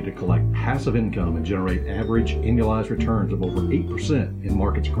allowed you to collect passive income and generate average annualized returns of over 8% in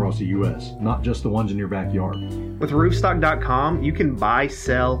markets across the U.S., not just the ones in your backyard? With Roofstock.com, you can buy,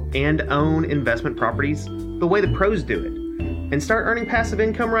 sell, and own investment properties the way the pros do it and start earning passive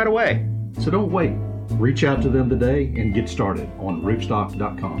income right away. So don't wait. Reach out to them today and get started on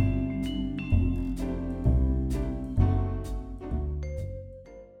Roofstock.com.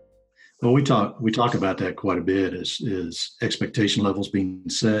 Well, we talk about that quite a bit is expectation levels being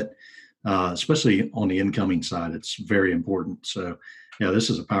set, especially on the incoming side. It's very important. So,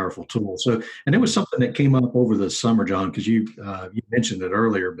 this is a powerful tool. So, and it was something that came up over the summer, John, because you mentioned it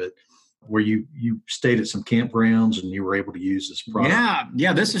earlier, but where you stayed at some campgrounds and you were able to use this product.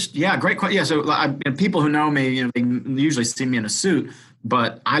 Yeah, this is great question. Yeah, so people who know me, they usually see me in a suit,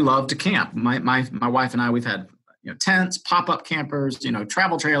 but I love to camp. My wife and I, we've had tents, pop-up campers,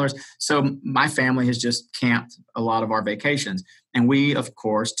 travel trailers. So my family has just camped a lot of our vacations. And we, of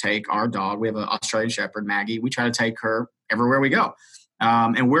course, take our dog. We have an Australian Shepherd, Maggie. We try to take her everywhere we go.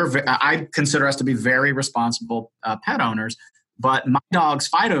 And I consider us to be very responsible pet owners. But my dog's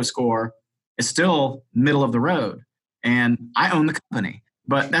FIDO score is still middle of the road. And I own the company.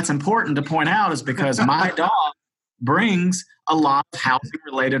 But that's important to point out is because my dog brings a lot of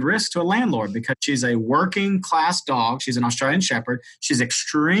housing-related risk to a landlord because she's a working-class dog. She's an Australian Shepherd. She's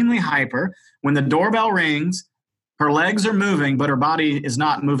extremely hyper. When the doorbell rings, her legs are moving, but her body is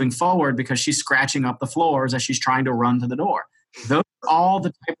not moving forward because she's scratching up the floors as she's trying to run to the door. Those are all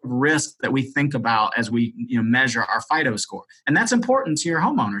the type of risks that we think about as we measure our FIDO score. And that's important to your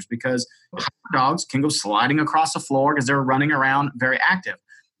homeowners because dogs can go sliding across the floor because they're running around very active.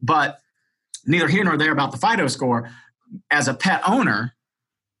 But neither here nor there about the FIDO score. As a pet owner,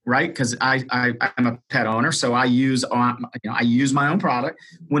 right? Because I'm a pet owner, so I use my own product.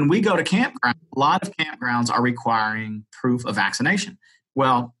 When we go to campground, a lot of campgrounds are requiring proof of vaccination.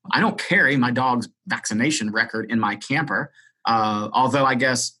 Well, I don't carry my dog's vaccination record in my camper, although I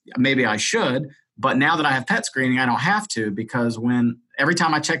guess maybe I should. But now that I have pet screening, I don't have to because every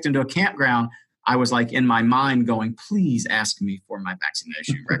time I checked into a campground, I was like in my mind going, please ask me for my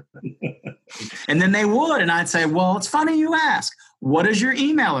vaccination record. And then they would. And I'd say, well, it's funny you ask. What is your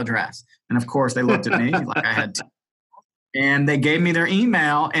email address? And of course, they looked at me like I had to. And they gave me their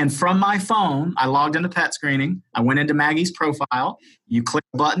email. And from my phone, I logged into pet screening. I went into Maggie's profile. You click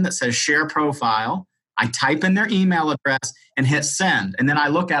a button that says share profile. I type in their email address and hit send. And then I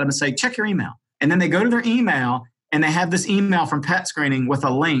look at them and say, check your email. And then they go to their email and they have this email from pet screening with a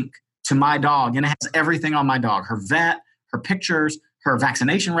link to my dog, and it has everything on my dog, her vet, her pictures, her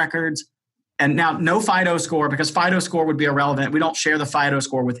vaccination records, and now no FIDO score because FIDO score would be irrelevant. We don't share the FIDO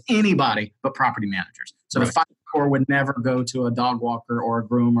score with anybody but property managers. So right. The FIDO score would never go to a dog walker or a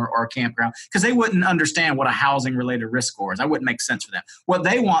groomer or a campground because they wouldn't understand what a housing-related risk score is. That wouldn't make sense for them. What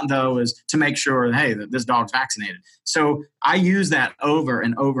they want, though, is to make sure, hey, that this dog's vaccinated. So I use that over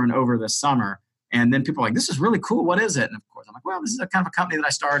and over and over this summer. And then people are like, this is really cool. What is it? And of course, I'm like, well, this is a kind of a company that I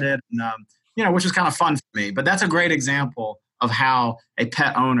started, and, which is kind of fun for me. But that's a great example of how a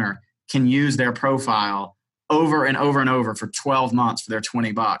pet owner can use their profile over and over and over for 12 months for their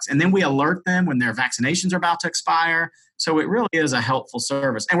 $20. And then we alert them when their vaccinations are about to expire. So it really is a helpful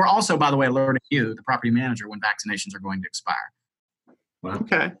service. And we're also, by the way, alerting you, the property manager, when vaccinations are going to expire. Wow.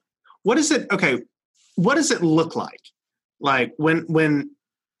 Okay. What does it look like? Like when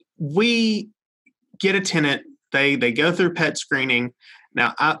we get a tenant, they go through pet screening,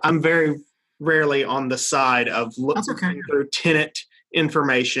 Now, I'm very rarely on the side of looking through tenant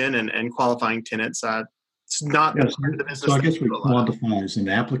information and qualifying tenants. It's not the business. So I guess we quantify as an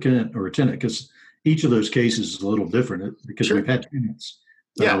applicant or a tenant, because each of those cases is a little different, because we've had tenants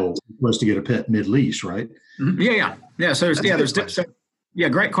request to get a pet mid-lease, right? Mm-hmm. Yeah. So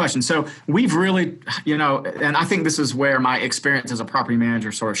great question. So we've really, and I think this is where my experience as a property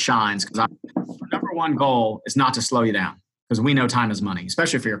manager sort of shines, because our number one goal is not to slow you down, because we know time is money,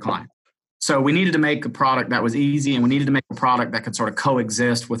 especially for your client. So we needed to make a product that was easy, and we needed to make a product that could sort of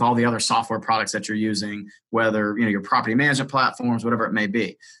coexist with all the other software products that you're using, whether your property management platforms, whatever it may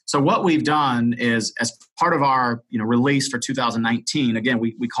be. So what we've done is, as part of our release for 2019, again,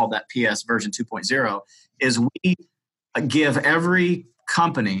 we called that PS version 2.0, is we give every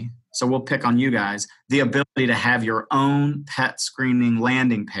company, so we'll pick on you guys, the ability to have your own pet screening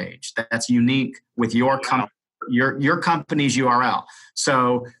landing page that's unique with your company's URL.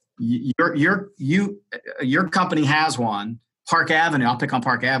 So your company has one. Park Avenue, I'll pick on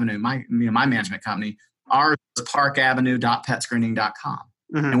Park Avenue, my management company. Ours is parkavenue.petscreening.com.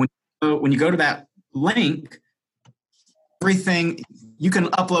 Mm-hmm. And when you go to that link, everything, you can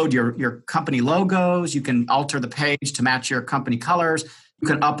upload your company logos, you can alter the page to match your company colors, you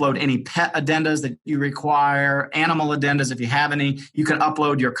can upload any pet addendas that you require, animal addendas if you have any, you can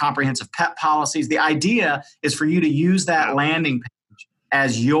upload your comprehensive pet policies. The idea is for you to use that landing page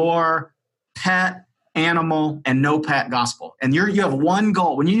as your pet, animal, and no pet gospel. And you have one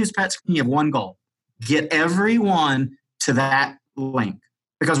goal. When you use Pet Screening, you have one goal. Get everyone to that link.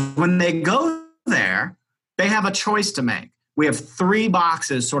 Because when they go there, they have a choice to make. We have 3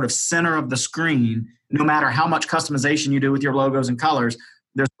 boxes sort of center of the screen. No matter how much customization you do with your logos and colors,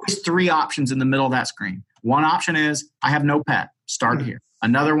 there's always 3 options in the middle of that screen. One option is, I have no pet. Start here.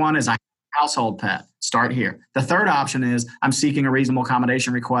 Another one is, I have a household pet. Start here. The third option is, I'm seeking a reasonable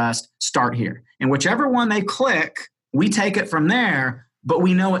accommodation request. Start here. And whichever one they click, we take it from there, but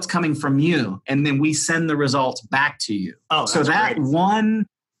we know it's coming from you. And then we send the results back to you. So that great.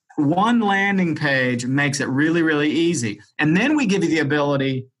 One landing page makes it really, really easy. And then we give you the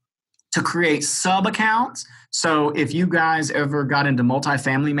ability to create sub-accounts. So if you guys ever got into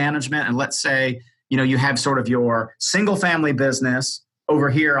multifamily management, and let's say, you have sort of your single family business over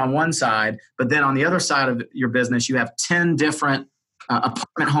here on one side, but then on the other side of your business, you have 10 different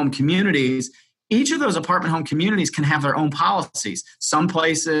apartment home communities. Each of those apartment home communities can have their own policies. Some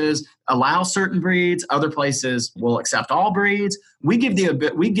places allow certain breeds, other places will accept all breeds. We give you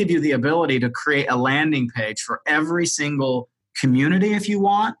the ability to create a landing page for every single community if you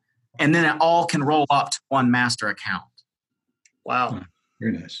want, and then it all can roll up to one master account. Wow.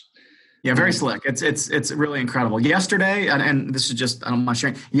 Very nice. Yeah, very slick. It's really incredible. Yesterday, and this is just, I don't mind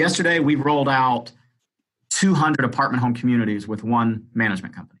sharing, yesterday we rolled out 200 apartment home communities with one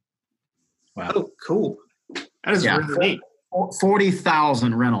management company. Wow. Oh, cool. That is really neat.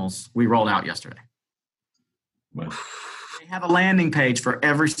 40,000 rentals we rolled out yesterday. Wow. They have a landing page for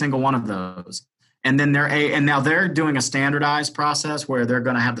every single one of those. And then now they're doing a standardized process where they're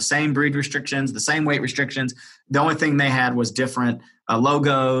going to have the same breed restrictions, the same weight restrictions. The only thing they had was different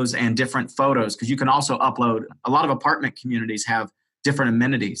logos and different photos, because you can also upload. A lot of apartment communities have different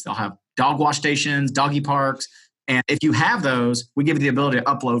amenities. They'll have dog wash stations, doggy parks. And if you have those, we give you the ability to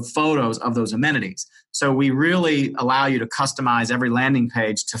upload photos of those amenities. So we really allow you to customize every landing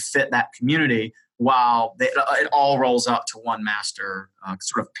page to fit that community while it all rolls up to one master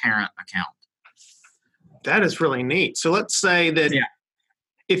sort of parent account. That is really neat. So let's say that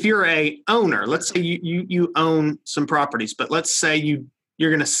if you're a owner, let's say you own some properties, but let's say you're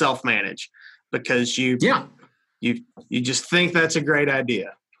going to self-manage because you just think that's a great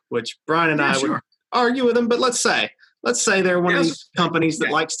idea, which Brian and I would argue with them. But let's say they're one of these companies that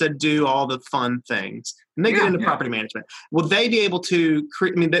likes to do all the fun things, and they get into property management. Will they be able to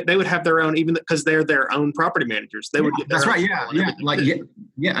create? I mean, they would have their own, even because they're their own property managers. They would get their own.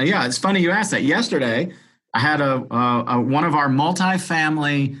 It's funny you asked that. Yesterday, I had one of our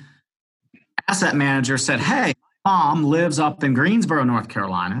multifamily asset managers said, "Hey, mom lives up in Greensboro, North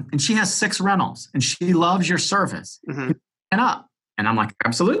Carolina, and she has 6 rentals, and she loves your service." Mm-hmm. And I'm like,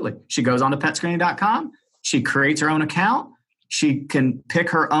 absolutely. She goes on to petscreening.com. She creates her own account. She can pick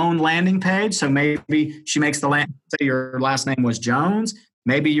her own landing page. So maybe she makes say your last name was Jones.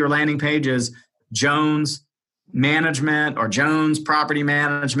 Maybe your landing page is Jones Management or Jones Property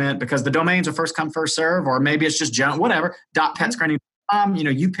Management, because the domains are first come, first serve, or maybe it's just Jones, whatever, .petscreening.com.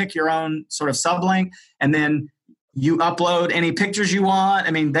 You pick your own sort of sublink, and then you upload any pictures you want.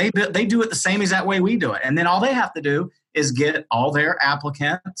 I mean, they do it the same exact way we do it. And then all they have to do is get all their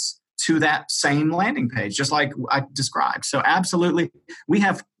applicants to that same landing page, just like I described. So absolutely,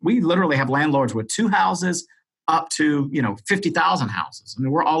 we literally have landlords with 2 houses up to 50,000 houses. I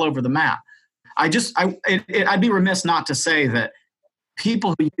mean, we're all over the map. I'd be remiss not to say that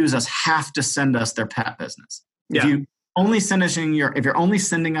people who use us have to send us their pet business. Yeah. If you're only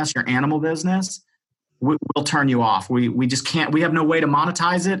sending us your animal business, we'll turn you off. We just can't. We have no way to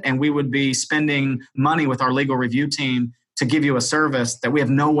monetize it, and we would be spending money with our legal review team to give you a service that we have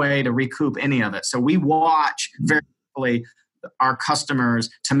no way to recoup any of it. So we watch very carefully our customers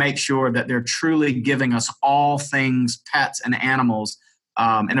to make sure that they're truly giving us all things pets and animals.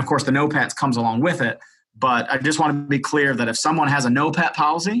 And of course, the no pets comes along with it. But I just want to be clear that if someone has a no pet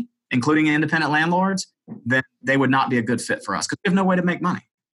policy, including independent landlords, then they would not be a good fit for us because we have no way to make money.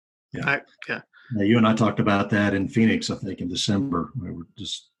 Yeah. Now, you and I talked about that in Phoenix, I think, in December. We were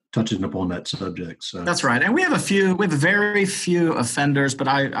just touching upon that subject. So that's right. And we have very few offenders, but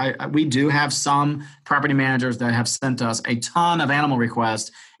we do have some property managers that have sent us a ton of animal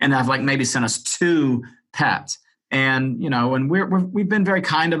requests and have maybe sent us 2 pets. And, and we've been very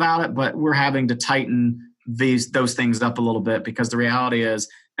kind about it, but we're having to tighten those things up a little bit because the reality is,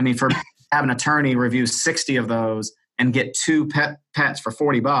 for have an attorney review 60 of those and get 2 pets for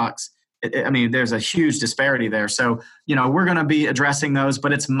 $40, there's a huge disparity there. So, we're going to be addressing those,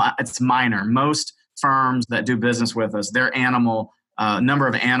 but it's minor. Most firms that do business with us, their number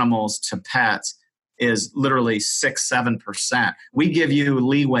of animals to pets is literally 6-7%. We give you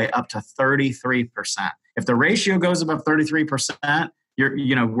leeway up to 33%. If the ratio goes above 33%,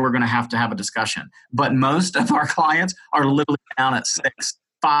 we're going to have a discussion. But most of our clients are literally down at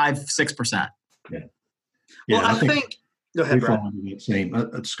 6%. Yeah. Well, I think go ahead, Brad.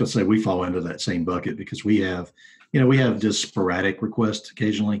 We fall into that same bucket because we have just sporadic requests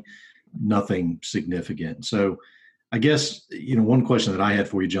occasionally, nothing significant. So I guess, one question that I had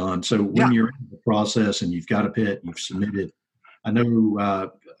for you, John. So when you're in the process and you've got a pet, you've submitted, I know,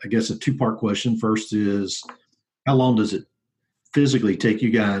 I guess a 2-part question. First is, how long does it physically take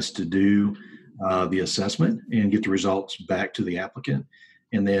you guys to do the assessment and get the results back to the applicant?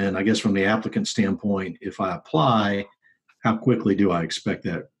 And then I guess from the applicant standpoint, if I apply, how quickly do I expect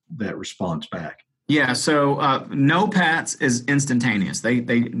that response back? Yeah, so no pets is instantaneous.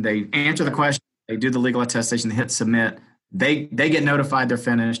 They answer the question, they do the legal attestation, they hit submit, they get notified they're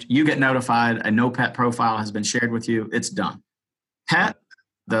finished, you get notified a no pet profile has been shared with you, it's done.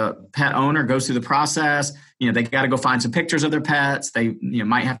 The pet owner goes through the process. They got to go find some pictures of their pets. They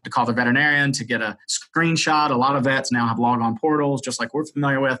might have to call their veterinarian to get a screenshot. A lot of vets now have log-on portals, just like we're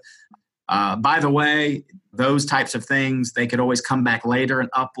familiar with. By the way, those types of things, they could always come back later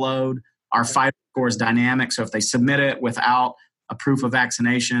and upload. Our FIDO score is dynamic, so if they submit it without a proof of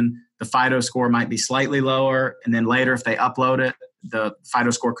vaccination, the FIDO score might be slightly lower, and then later if they upload it, the FIDO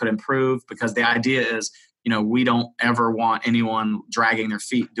score could improve because the idea is, we don't ever want anyone dragging their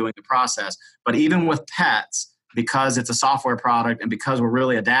feet doing the process. But even with pets, because it's a software product and because we're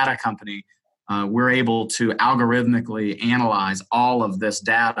really a data company, we're able to algorithmically analyze all of this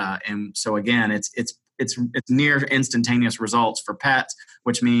data. And so again, it's near instantaneous results for pets,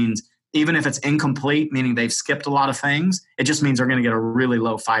 which means even if it's incomplete, meaning they've skipped a lot of things, it just means they're going to get a really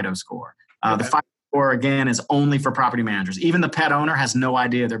low FIDO score. The FIDO score, again, is only for property managers. Even the pet owner has no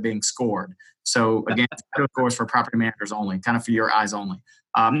idea they're being scored. So again, FIDO score is for property managers only, kind of for your eyes only.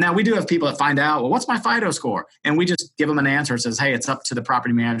 Now, we do have people that find out, well, what's my FIDO score? And we just give them an answer. It says, hey, it's up to the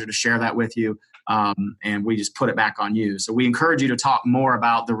property manager to share that with you. And we just put it back on you. So we encourage you to talk more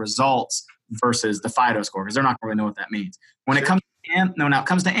about the results versus the FIDO score because they're not going to know what that means. When it comes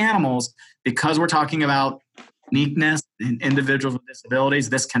to animals, because we're talking about uniqueness in individuals with disabilities,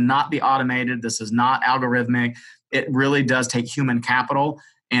 this cannot be automated. This is not algorithmic. It really does take human capital.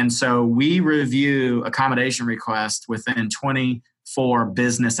 And so we review accommodation requests within 24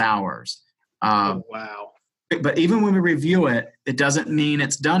 business hours. Wow. But even when we review it, it doesn't mean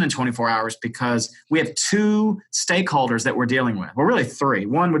it's done in 24 hours because we have 2 stakeholders that we're dealing with. Well, really 3.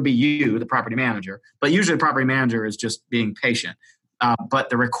 One would be you, the property manager, but usually the property manager is just being patient. But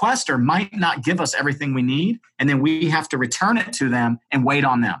the requester might not give us everything we need, and then we have to return it to them and wait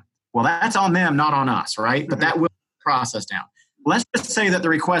on them. Well, that's on them, not on us, right? But that will process down. Let's just say that the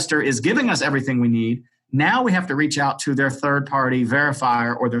requester is giving us everything we need. Now we have to reach out to their third-party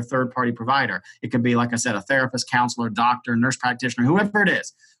verifier or their third-party provider. It could be, like I said, a therapist, counselor, doctor, nurse practitioner, whoever it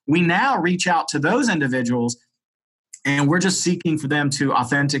is. We now reach out to those individuals, and we're just seeking for them to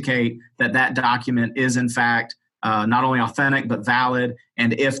authenticate that that document is, in fact, not only authentic but valid.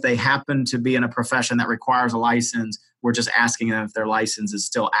 And if they happen to be in a profession that requires a license, we're just asking them if their license is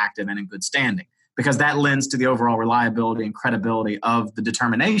still active and in good standing. because that lends to the overall reliability and credibility of the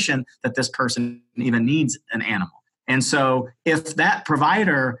determination that this person even needs an animal. And so if that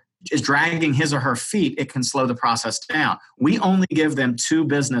provider is dragging his or her feet, it can slow the process down. We only give them 2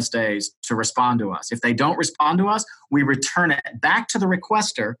 business days to respond to us. If they don't respond to us, we return it back to the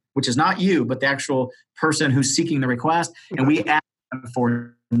requester, which is not you, but the actual person who's seeking the request. And we ask them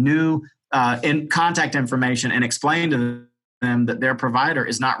for new contact information and explain to them that their provider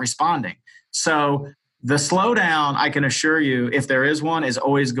is not responding. So the slowdown, I can assure you, if there is one, is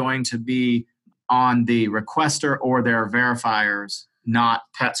always going to be on the requester or their verifiers, not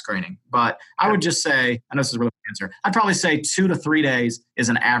pet screening. But I would just say, I know this is a really good answer, I'd probably say 2 to 3 days is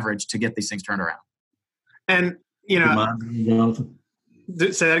an average to get these things turned around. And, you know,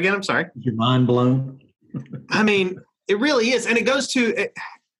 say that again, I'm sorry. Is your mind blown? I mean, it really is. And it goes to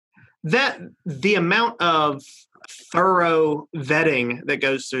that the amount of thorough vetting that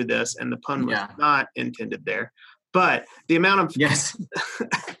goes through this, and the pun was not intended there, but the amount of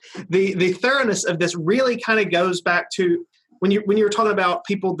the thoroughness of this really kind of goes back to when you were talking about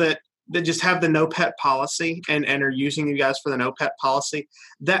people that just have the no pet policy and are using you guys for the no pet policy.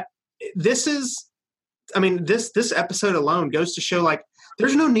 That this is, I mean, this episode alone goes to show, like,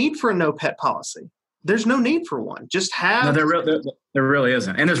 there's no need for a no pet policy. There's no need for one. Just have. No, there really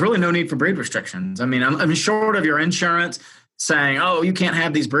isn't. And there's really no need for breed restrictions. I mean, I'm short of your insurance saying, oh, you can't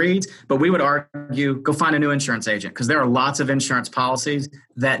have these breeds, but we would argue, go find a new insurance agent, because there are lots of insurance policies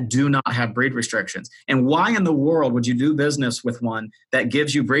that do not have breed restrictions. And why in the world would you do business with one that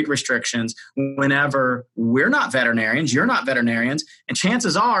gives you breed restrictions whenever we're not veterinarians, you're not veterinarians, and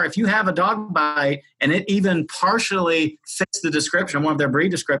chances are if you have a dog bite and it even partially fits the description of one of their breed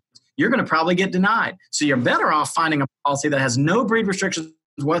descriptions, you're going to probably get denied. So you're better off finding a policy that has no breed restrictions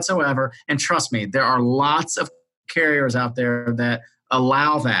whatsoever. And trust me, there are lots of carriers out there that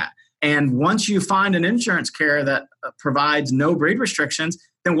allow that. And once you find an insurance carrier that provides no breed restrictions,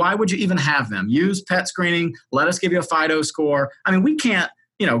 then why would you even have them? Use pet screening. Let us give you a FIDO score. I mean, we can't,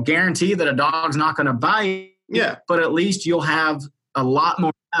 guarantee that a dog's not going to bite. Yeah. But at least you'll have a lot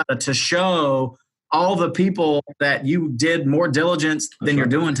more data to show all the people that you did more diligence than you're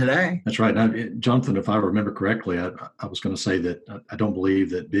doing today. That's right. Now, Jonathan, if I remember correctly, I was going to say that I don't believe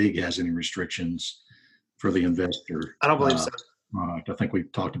that Big has any restrictions for the investor. I don't believe so. I think we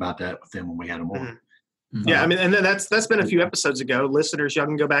talked about that with them when we had them on. Mm-hmm. Yeah, I mean, and that's been a few episodes ago. Listeners, y'all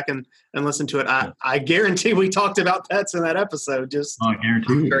can go back and listen to it. I guarantee we talked about pets in that episode. I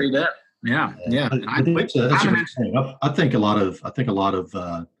guarantee. Sure you did. Yeah. I think a lot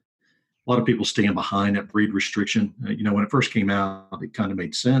of people stand behind that breed restriction. When it first came out, it kind of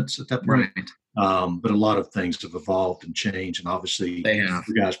made sense at that point. Right. But a lot of things have evolved and changed, and obviously, your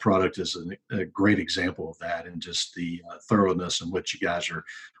guys' product is a great example of that, and just the thoroughness in which you guys are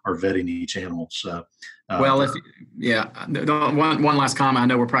vetting each animal. So, one last comment. I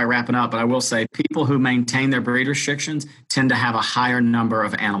know we're probably wrapping up, but I will say people who maintain their breed restrictions tend to have a higher number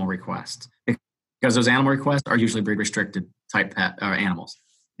of animal requests, because those animal requests are usually breed restricted type pet or animals.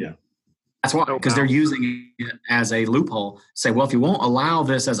 Yeah. That's why, because they're using it as a loophole. Say, well, if you won't allow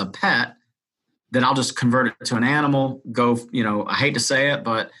this as a pet, then I'll just convert it to an animal. Go, I hate to say it,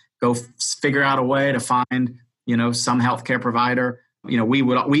 but go figure out a way to find, some healthcare provider.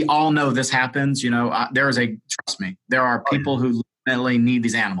 We all know this happens. Trust me, there are people who legitimately need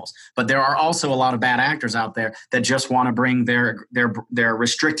these animals, but there are also a lot of bad actors out there that just want to bring their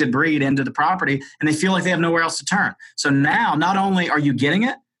restricted breed into the property, and they feel like they have nowhere else to turn. So now, not only are you getting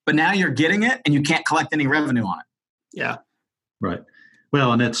it, but now you're getting it and you can't collect any revenue on it. Yeah. Right.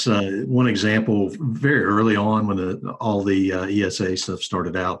 Well, and that's one example very early on when all the ESA stuff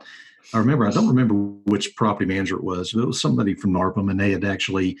started out. I don't remember which property manager it was. It was somebody from NARPM, and they had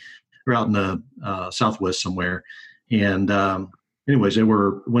actually, they're out in the Southwest somewhere. And anyways, they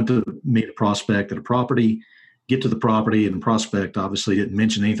went to meet a prospect at a property, get to the property, and the prospect obviously didn't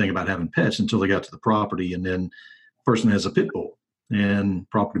mention anything about having pets until they got to the property. And then the person has a pit bull. And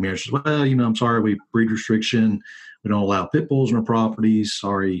property manager says, well, I'm sorry, we breed restriction. We don't allow pit bulls in our properties.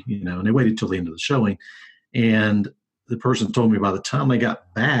 Sorry, and they waited till the end of the showing. And the person told me by the time they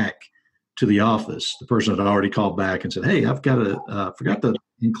got back to the office, the person had already called back and said, hey, I've got forgot to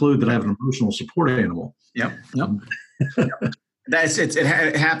include that I have an emotional support animal. Yep.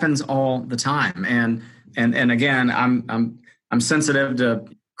 It happens all the time. And again, I'm sensitive to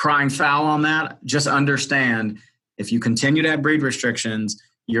crying foul on that. Just understand, if you continue to have breed restrictions,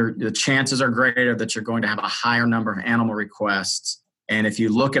 the chances are greater that you're going to have a higher number of animal requests. And if you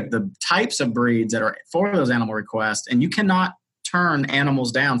look at the types of breeds that are for those animal requests, and you cannot turn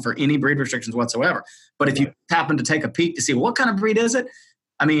animals down for any breed restrictions whatsoever. But if you happen to take a peek to see what kind of breed is it,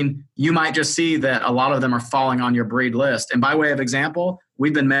 I mean, you might just see that a lot of them are falling on your breed list. And by way of example,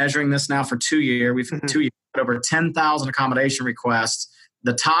 we've been measuring this now for 2 years. We've had 2 years, over 10,000 accommodation requests.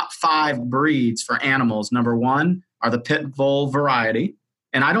 The top 5 breeds for animals, number 1 are the pit bull variety.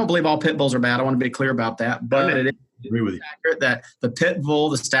 And I don't believe all pit bulls are bad. I want to be clear about that. But it is accurate that the pit bull,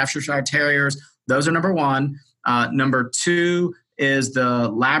 the Staffordshire Terriers, those are number 1. Number 2 is the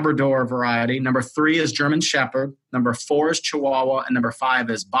Labrador variety. Number 3 is German Shepherd. Number 4 is Chihuahua. And number 5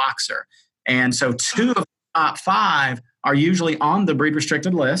 is Boxer. And so 2 of the top 5 are usually on the breed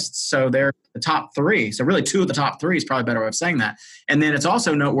restricted lists. So they're the top 3. So really 2 of the top 3 is probably a better way of saying that. And then it's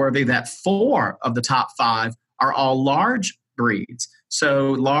also noteworthy that 4 of the top 5 are all large breeds.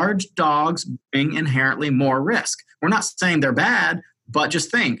 So large dogs bring inherently more risk. We're not saying they're bad, but just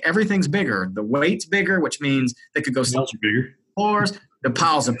think, everything's bigger. The weight's bigger, which means they could go bigger. Floors. The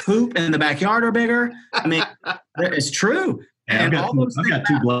piles of poop in the backyard are bigger. I mean, it's true. Yeah, I've got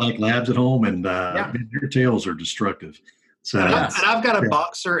 2 black labs at home, and their tails are destructive. So, and I've got a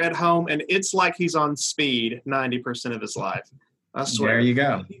Boxer at home, and it's like he's on speed 90% of his life. I swear. There you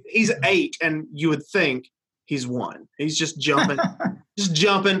go. He's 8, and you would think he's 1. He's just jumping,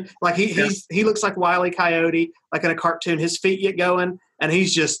 like he looks like Wile E. Coyote, like in a cartoon. His feet get going, and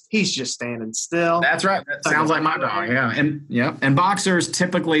he's just standing still. That's right. That sounds like my dog. Yeah, and boxers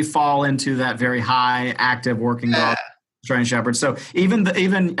typically fall into that very high, active working dog. Australian Shepherd. So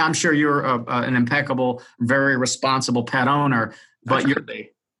even I'm sure you're an impeccable, very responsible pet owner, but your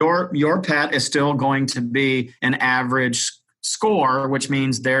pet is still going to be an average score, which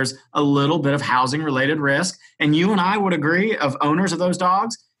means there's a little bit of housing related risk. And you and I would agree, of owners of those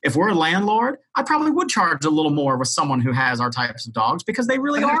dogs, if we're a landlord, I probably would charge a little more with someone who has our types of dogs, because they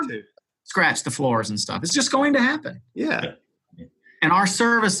really are scratch the floors and stuff. It's just going to happen. Yeah. And our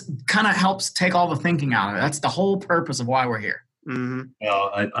service kind of helps take all the thinking out of it. That's the whole purpose of why we're here. Mm-hmm.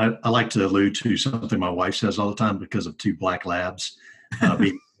 Well, I like to allude to something my wife says all the time, because of 2 black labs,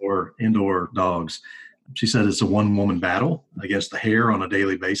 being indoor dogs. She said it's a one-woman battle against the hair on a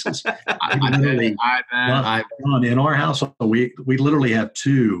daily basis. In our house, we literally have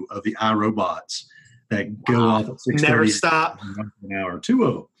 2 of the iRobots that go off at 6:30. Never stop. An hour. 2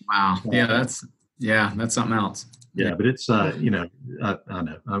 of them. Wow. That's something else. Yeah, but it's I know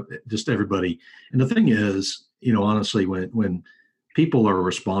just everybody. And the thing is, honestly, when people are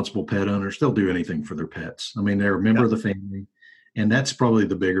responsible pet owners, they'll do anything for their pets. I mean, they're a member of the family. And that's probably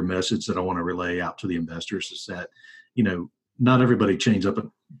the bigger message that I want to relay out to the investors, is that, not everybody chains up a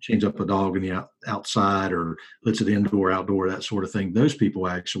dog in the outside or lets it indoor, outdoor, that sort of thing. Those people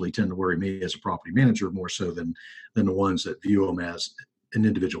actually tend to worry me as a property manager more so than the ones that view them as an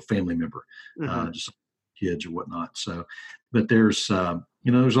individual family member, just kids or whatnot. So, but there's a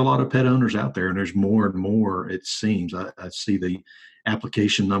lot of pet owners out there, and there's more and more, it seems. I see the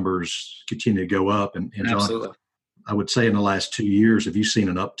application numbers continue to go up, and Absolutely. John, I would say in the last 2 years, have you seen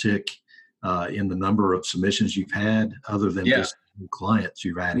an uptick in the number of submissions you've had, other than just new clients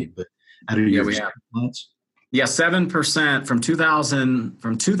you've added? But out of your clients? Yeah, 7% from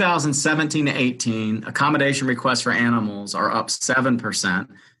 2017 to 18. Accommodation requests for animals are up 7%,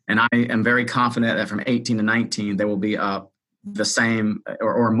 and I am very confident that from 18 to 19 they will be up the same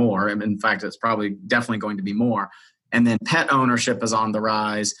or more. And in fact, it's probably definitely going to be more. And then pet ownership is on the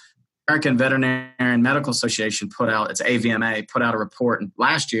rise. American Veterinary Medical Association its AVMA put out a report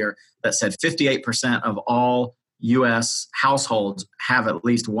last year that said 58% of all U.S. households have at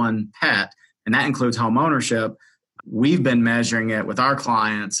least one pet, and that includes home ownership. We've been measuring it with our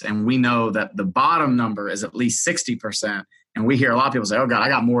clients, and we know that the bottom number is at least 60%, and we hear a lot of people say, oh, God, I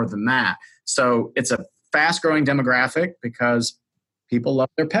got more than that. So it's a fast-growing demographic because people love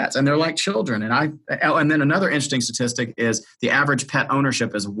their pets, and they're like children. And then another interesting statistic is the average pet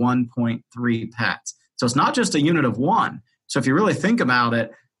ownership is 1.3 pets. So it's not just a unit of 1. So if you really think about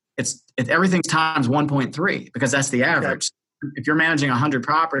it, it's everything's times 1.3, because that's the average. Okay. If you're managing 100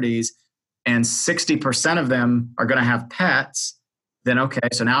 properties and 60% of them are going to have pets, then okay,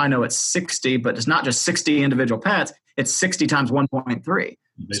 so now I know it's 60, but it's not just 60 individual pets. It's 60 times 1.3.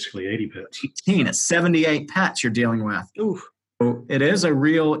 Basically 80 pets. 18. It's 78 pets you're dealing with. Oof. It is a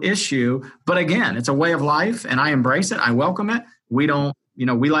real issue, but again, it's a way of life, and I embrace it. I welcome it. We don't,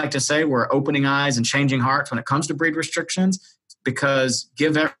 we like to say we're opening eyes and changing hearts when it comes to breed restrictions, because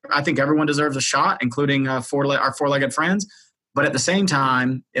I think everyone deserves a shot, including our four-legged friends. But at the same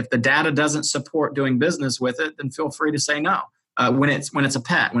time, if the data doesn't support doing business with it, then feel free to say no. When it's a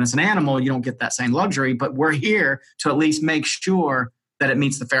pet, when it's an animal, you don't get that same luxury. But we're here to at least make sure that it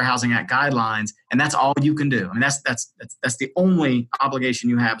meets the Fair Housing Act guidelines, and that's all you can do. I mean, that's the only obligation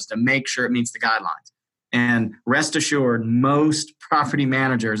you have, is to make sure it meets the guidelines. And rest assured, most property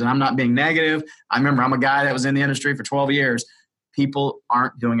managers, and I'm not being negative, I remember I'm a guy that was in the industry for 12 years, people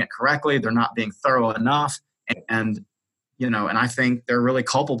aren't doing it correctly. They're not being thorough enough. And I think they're really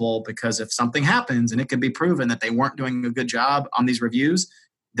culpable, because if something happens and it can be proven that they weren't doing a good job on these reviews,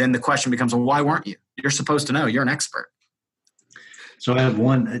 then the question becomes, well, why weren't you? You're supposed to know. You're an expert. So I have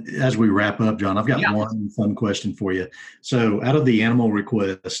one, as we wrap up, John, I've got one fun question for you. So out of the animal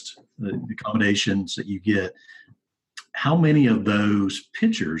request, the accommodations that you get, how many of those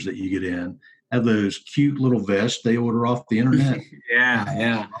pictures that you get in have those cute little vests they order off the internet?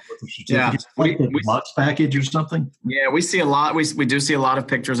 Yeah. Like the box package or something? Yeah, we see a lot. We do see a lot of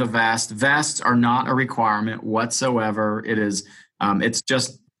pictures of vests. Vests are not a requirement whatsoever. It is, it's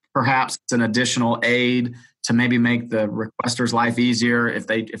just perhaps an additional aid to maybe make the requester's life easier if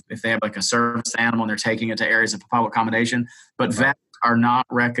they have like a service animal and they're taking it to areas of public accommodation. But vests are not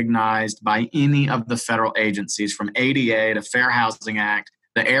recognized by any of the federal agencies, from ADA to Fair Housing Act,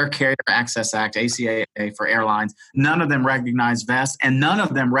 the Air Carrier Access Act, ACA for airlines. None of them recognize vests, and none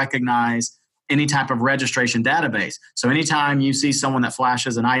of them recognize any type of registration database. So anytime you see someone that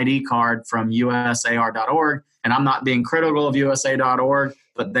flashes an ID card from usar.org, and I'm not being critical of USA.org,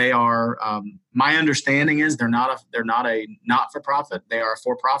 but they are, my understanding is they're not a not-for-profit. They are a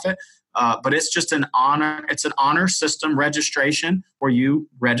for-profit. But it's just an honor system registration where you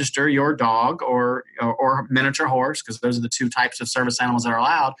register your dog or miniature horse, because those are the two types of service animals that are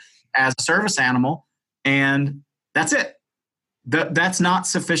allowed, as a service animal, and that's it. That's not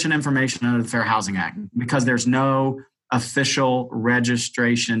sufficient information under the Fair Housing Act, because there's no official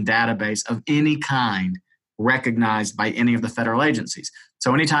registration database of any kind recognized by any of the federal agencies.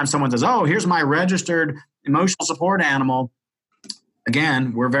 So anytime someone says, oh, here's my registered emotional support animal,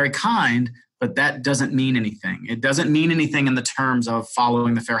 again, we're very kind, but that doesn't mean anything. It doesn't mean anything in the terms of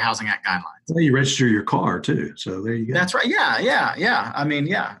following the Fair Housing Act guidelines. Well, you register your car too, so there you go. That's right. Yeah. I mean,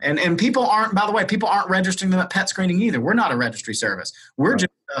 yeah. And people aren't, by the way, people aren't registering them at pet screening either. We're not a registry service. We're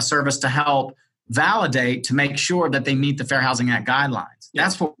just a service to help validate, to make sure that they meet the Fair Housing Act guidelines.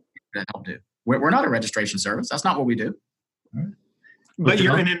 That's what we're to help do. We're not a registration service. That's not what we do. All right. But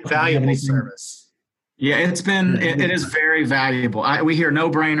you're an invaluable service. Yeah, it is very valuable. We hear no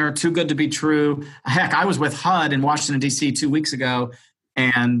brainer, too good to be true. Heck, I was with HUD in Washington, D.C. 2 weeks ago,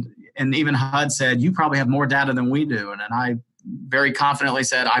 and even HUD said, you probably have more data than we do. And I very confidently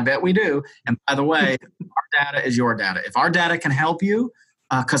said, I bet we do. And by the way, our data is your data. If our data can help you,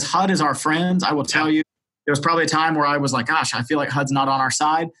 because HUD is our friends, I will tell you, there was probably a time where I was like, gosh, I feel like HUD's not on our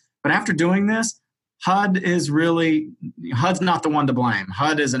side. But after doing this, HUD's not the one to blame.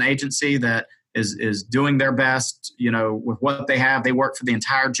 HUD is an agency that is doing their best, with what they have. They work for the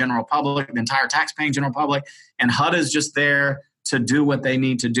entire general public, the entire taxpaying general public, and HUD is just there to do what they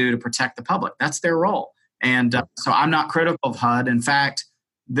need to do to protect the public. That's their role. And so I'm not critical of HUD. In fact,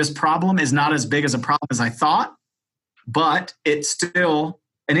 this problem is not as big as a problem as I thought, but it's still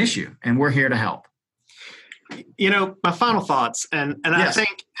an issue, and we're here to help. My final thoughts, and yes.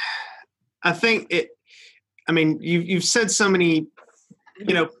 I think it. I mean, you've said so many,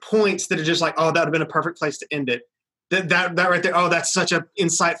 points that are just like, oh, that would have been a perfect place to end it. That right there. Oh, that's such an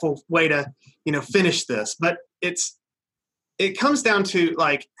insightful way to, finish this. But it comes down to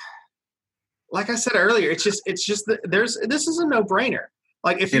like I said earlier, it's just that this is a no-brainer.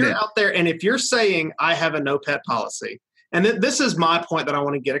 Like if you're out there and if you're saying I have a no pet policy, and this is my point that I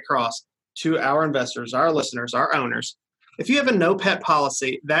want to get across to our investors, our listeners, our owners. If you have a no pet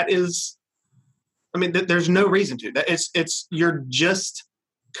policy, that is, there's no reason to. That it's you're just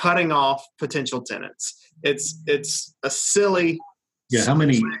cutting off potential tenants. It's a silly how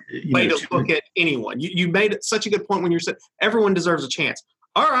many way to look at anyone. You made such a good point when you said everyone deserves a chance.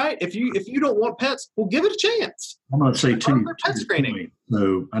 All right, if you don't want pets, well, give it a chance. I'm going to say too. Pet screening.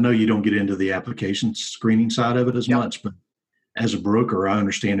 So I know you don't get into the application screening side of it as much, but as a broker, I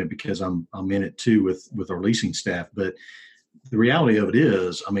understand it because I'm in it too with our leasing staff. But the reality of it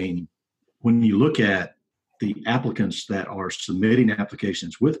is, when you look at the applicants that are submitting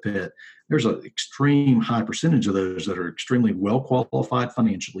applications with pet, there's an extreme high percentage of those that are extremely well qualified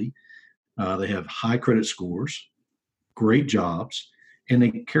financially. They have high credit scores, great jobs, and they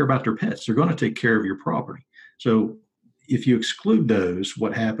care about their pets. They're going to take care of your property. So if you exclude those,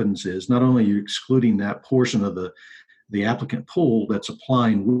 what happens is not only are you excluding that portion of the applicant pool that's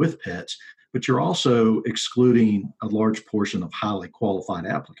applying with pets, but you're also excluding a large portion of highly qualified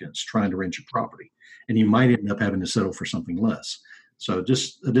applicants trying to rent your property. And you might end up having to settle for something less. So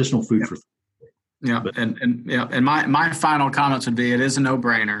just additional food for thought. Yeah. And my final comments would be, it is a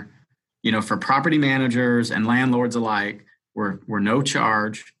no-brainer, for property managers and landlords alike. We're no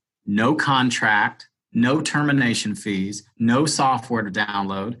charge, no contract, no termination fees, no software to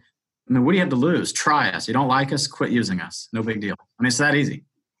download. I mean, what do you have to lose? Try us. You don't like us? Quit using us. No big deal. I mean, it's that easy.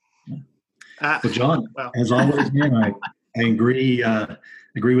 Well, John, as always, man, I agree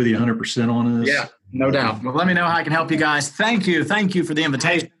with you 100% on this. Yeah, no doubt. Well, let me know how I can help you guys. Thank you for the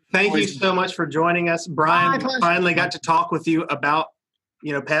invitation. Thank you so much for joining us, Brian. Finally got to talk with you about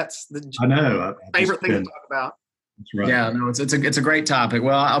pets. I know. Favorite thing to talk about. That's right. Yeah, no, it's a great topic.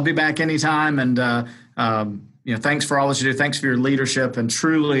 Well, I'll be back anytime, and thanks for all that you do. Thanks for your leadership, and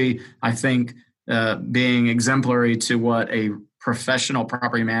truly, I think being exemplary to what a professional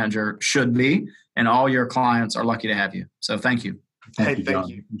property manager should be, and all your clients are lucky to have you. So thank you. Thank you, John.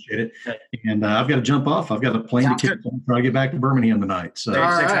 Appreciate it. And I've got to jump off. I've got a plane to catch. I'm trying to get back to Birmingham tonight. So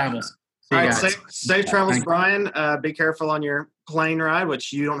safe travels. All right, safe travels, Brian. Be careful on your plane ride,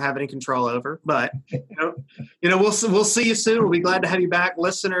 which you don't have any control over. But we'll see you soon. We'll be glad to have you back,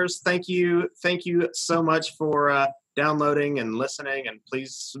 listeners. Thank you so much for downloading and listening. And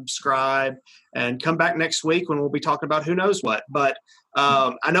please subscribe and come back next week when we'll be talking about who knows what. But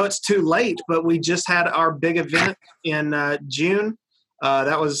I know it's too late, but we just had our big event in June.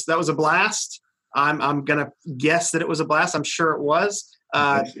 That was a blast. I'm gonna guess that it was a blast. I'm sure it was.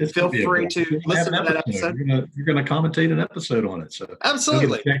 Feel free to listen to that episode. You're gonna commentate an episode on it, so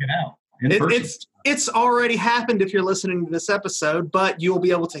absolutely check it out. It's already happened if you're listening to this episode, but you'll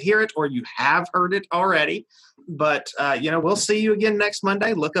be able to hear it, or you have heard it already. But we'll see you again next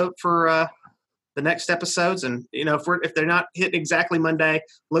Monday. Look out for the next episodes, and if they're not hit exactly Monday,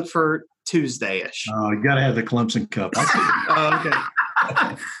 look for Tuesday-ish. Oh, you got to have the Clemson Cup. Okay.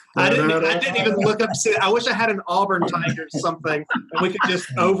 I didn't even look up. I wish I had an Auburn Tigers something, and we could just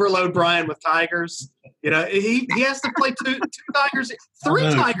overload Brian with Tigers. He has to play two Tigers, three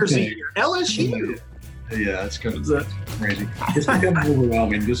Tigers a year. LSU. Yeah, that's crazy. It's becoming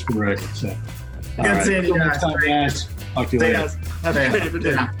overwhelming, just for the record. So, good seeing you guys. Talk to you later. Have a great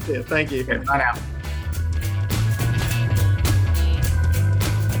evening. Yeah, thank you. Okay, bye now.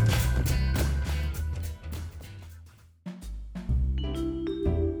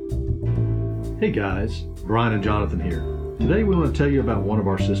 Hey guys, Brian and Jonathan here. Today we want to tell you about one of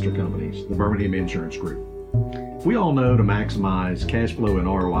our sister companies, the Birmingham Insurance Group. We all know to maximize cash flow and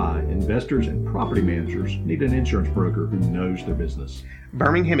ROI, investors and property managers need an insurance broker who knows their business.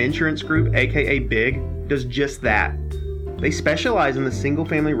 Birmingham Insurance Group, aka BIG, does just that. They specialize in the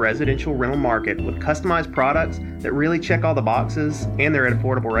single-family residential rental market with customized products that really check all the boxes, and they're at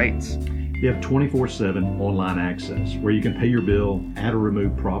affordable rates. You have 24/7 online access where you can pay your bill, add or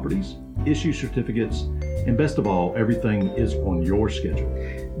remove properties, issue certificates, and best of all, everything is on your schedule.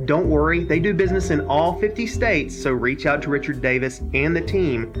 Don't worry, they do business in all 50 states, so reach out to Richard Davis and the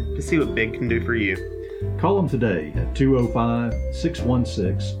team to see what BIG can do for you. Call them today at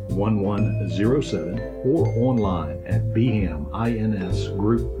 205-616-1107 or online at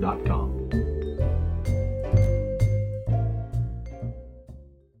bhaminsgroup.com.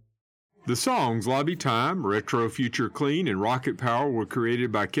 The songs Lobby Time, Retro Future Clean, and Rocket Power were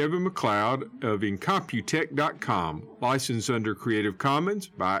created by Kevin MacLeod of Incomputech.com, licensed under Creative Commons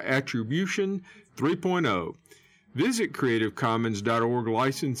by Attribution 3.0. Visit CreativeCommons.org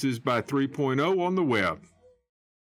licenses by 3.0 on the web.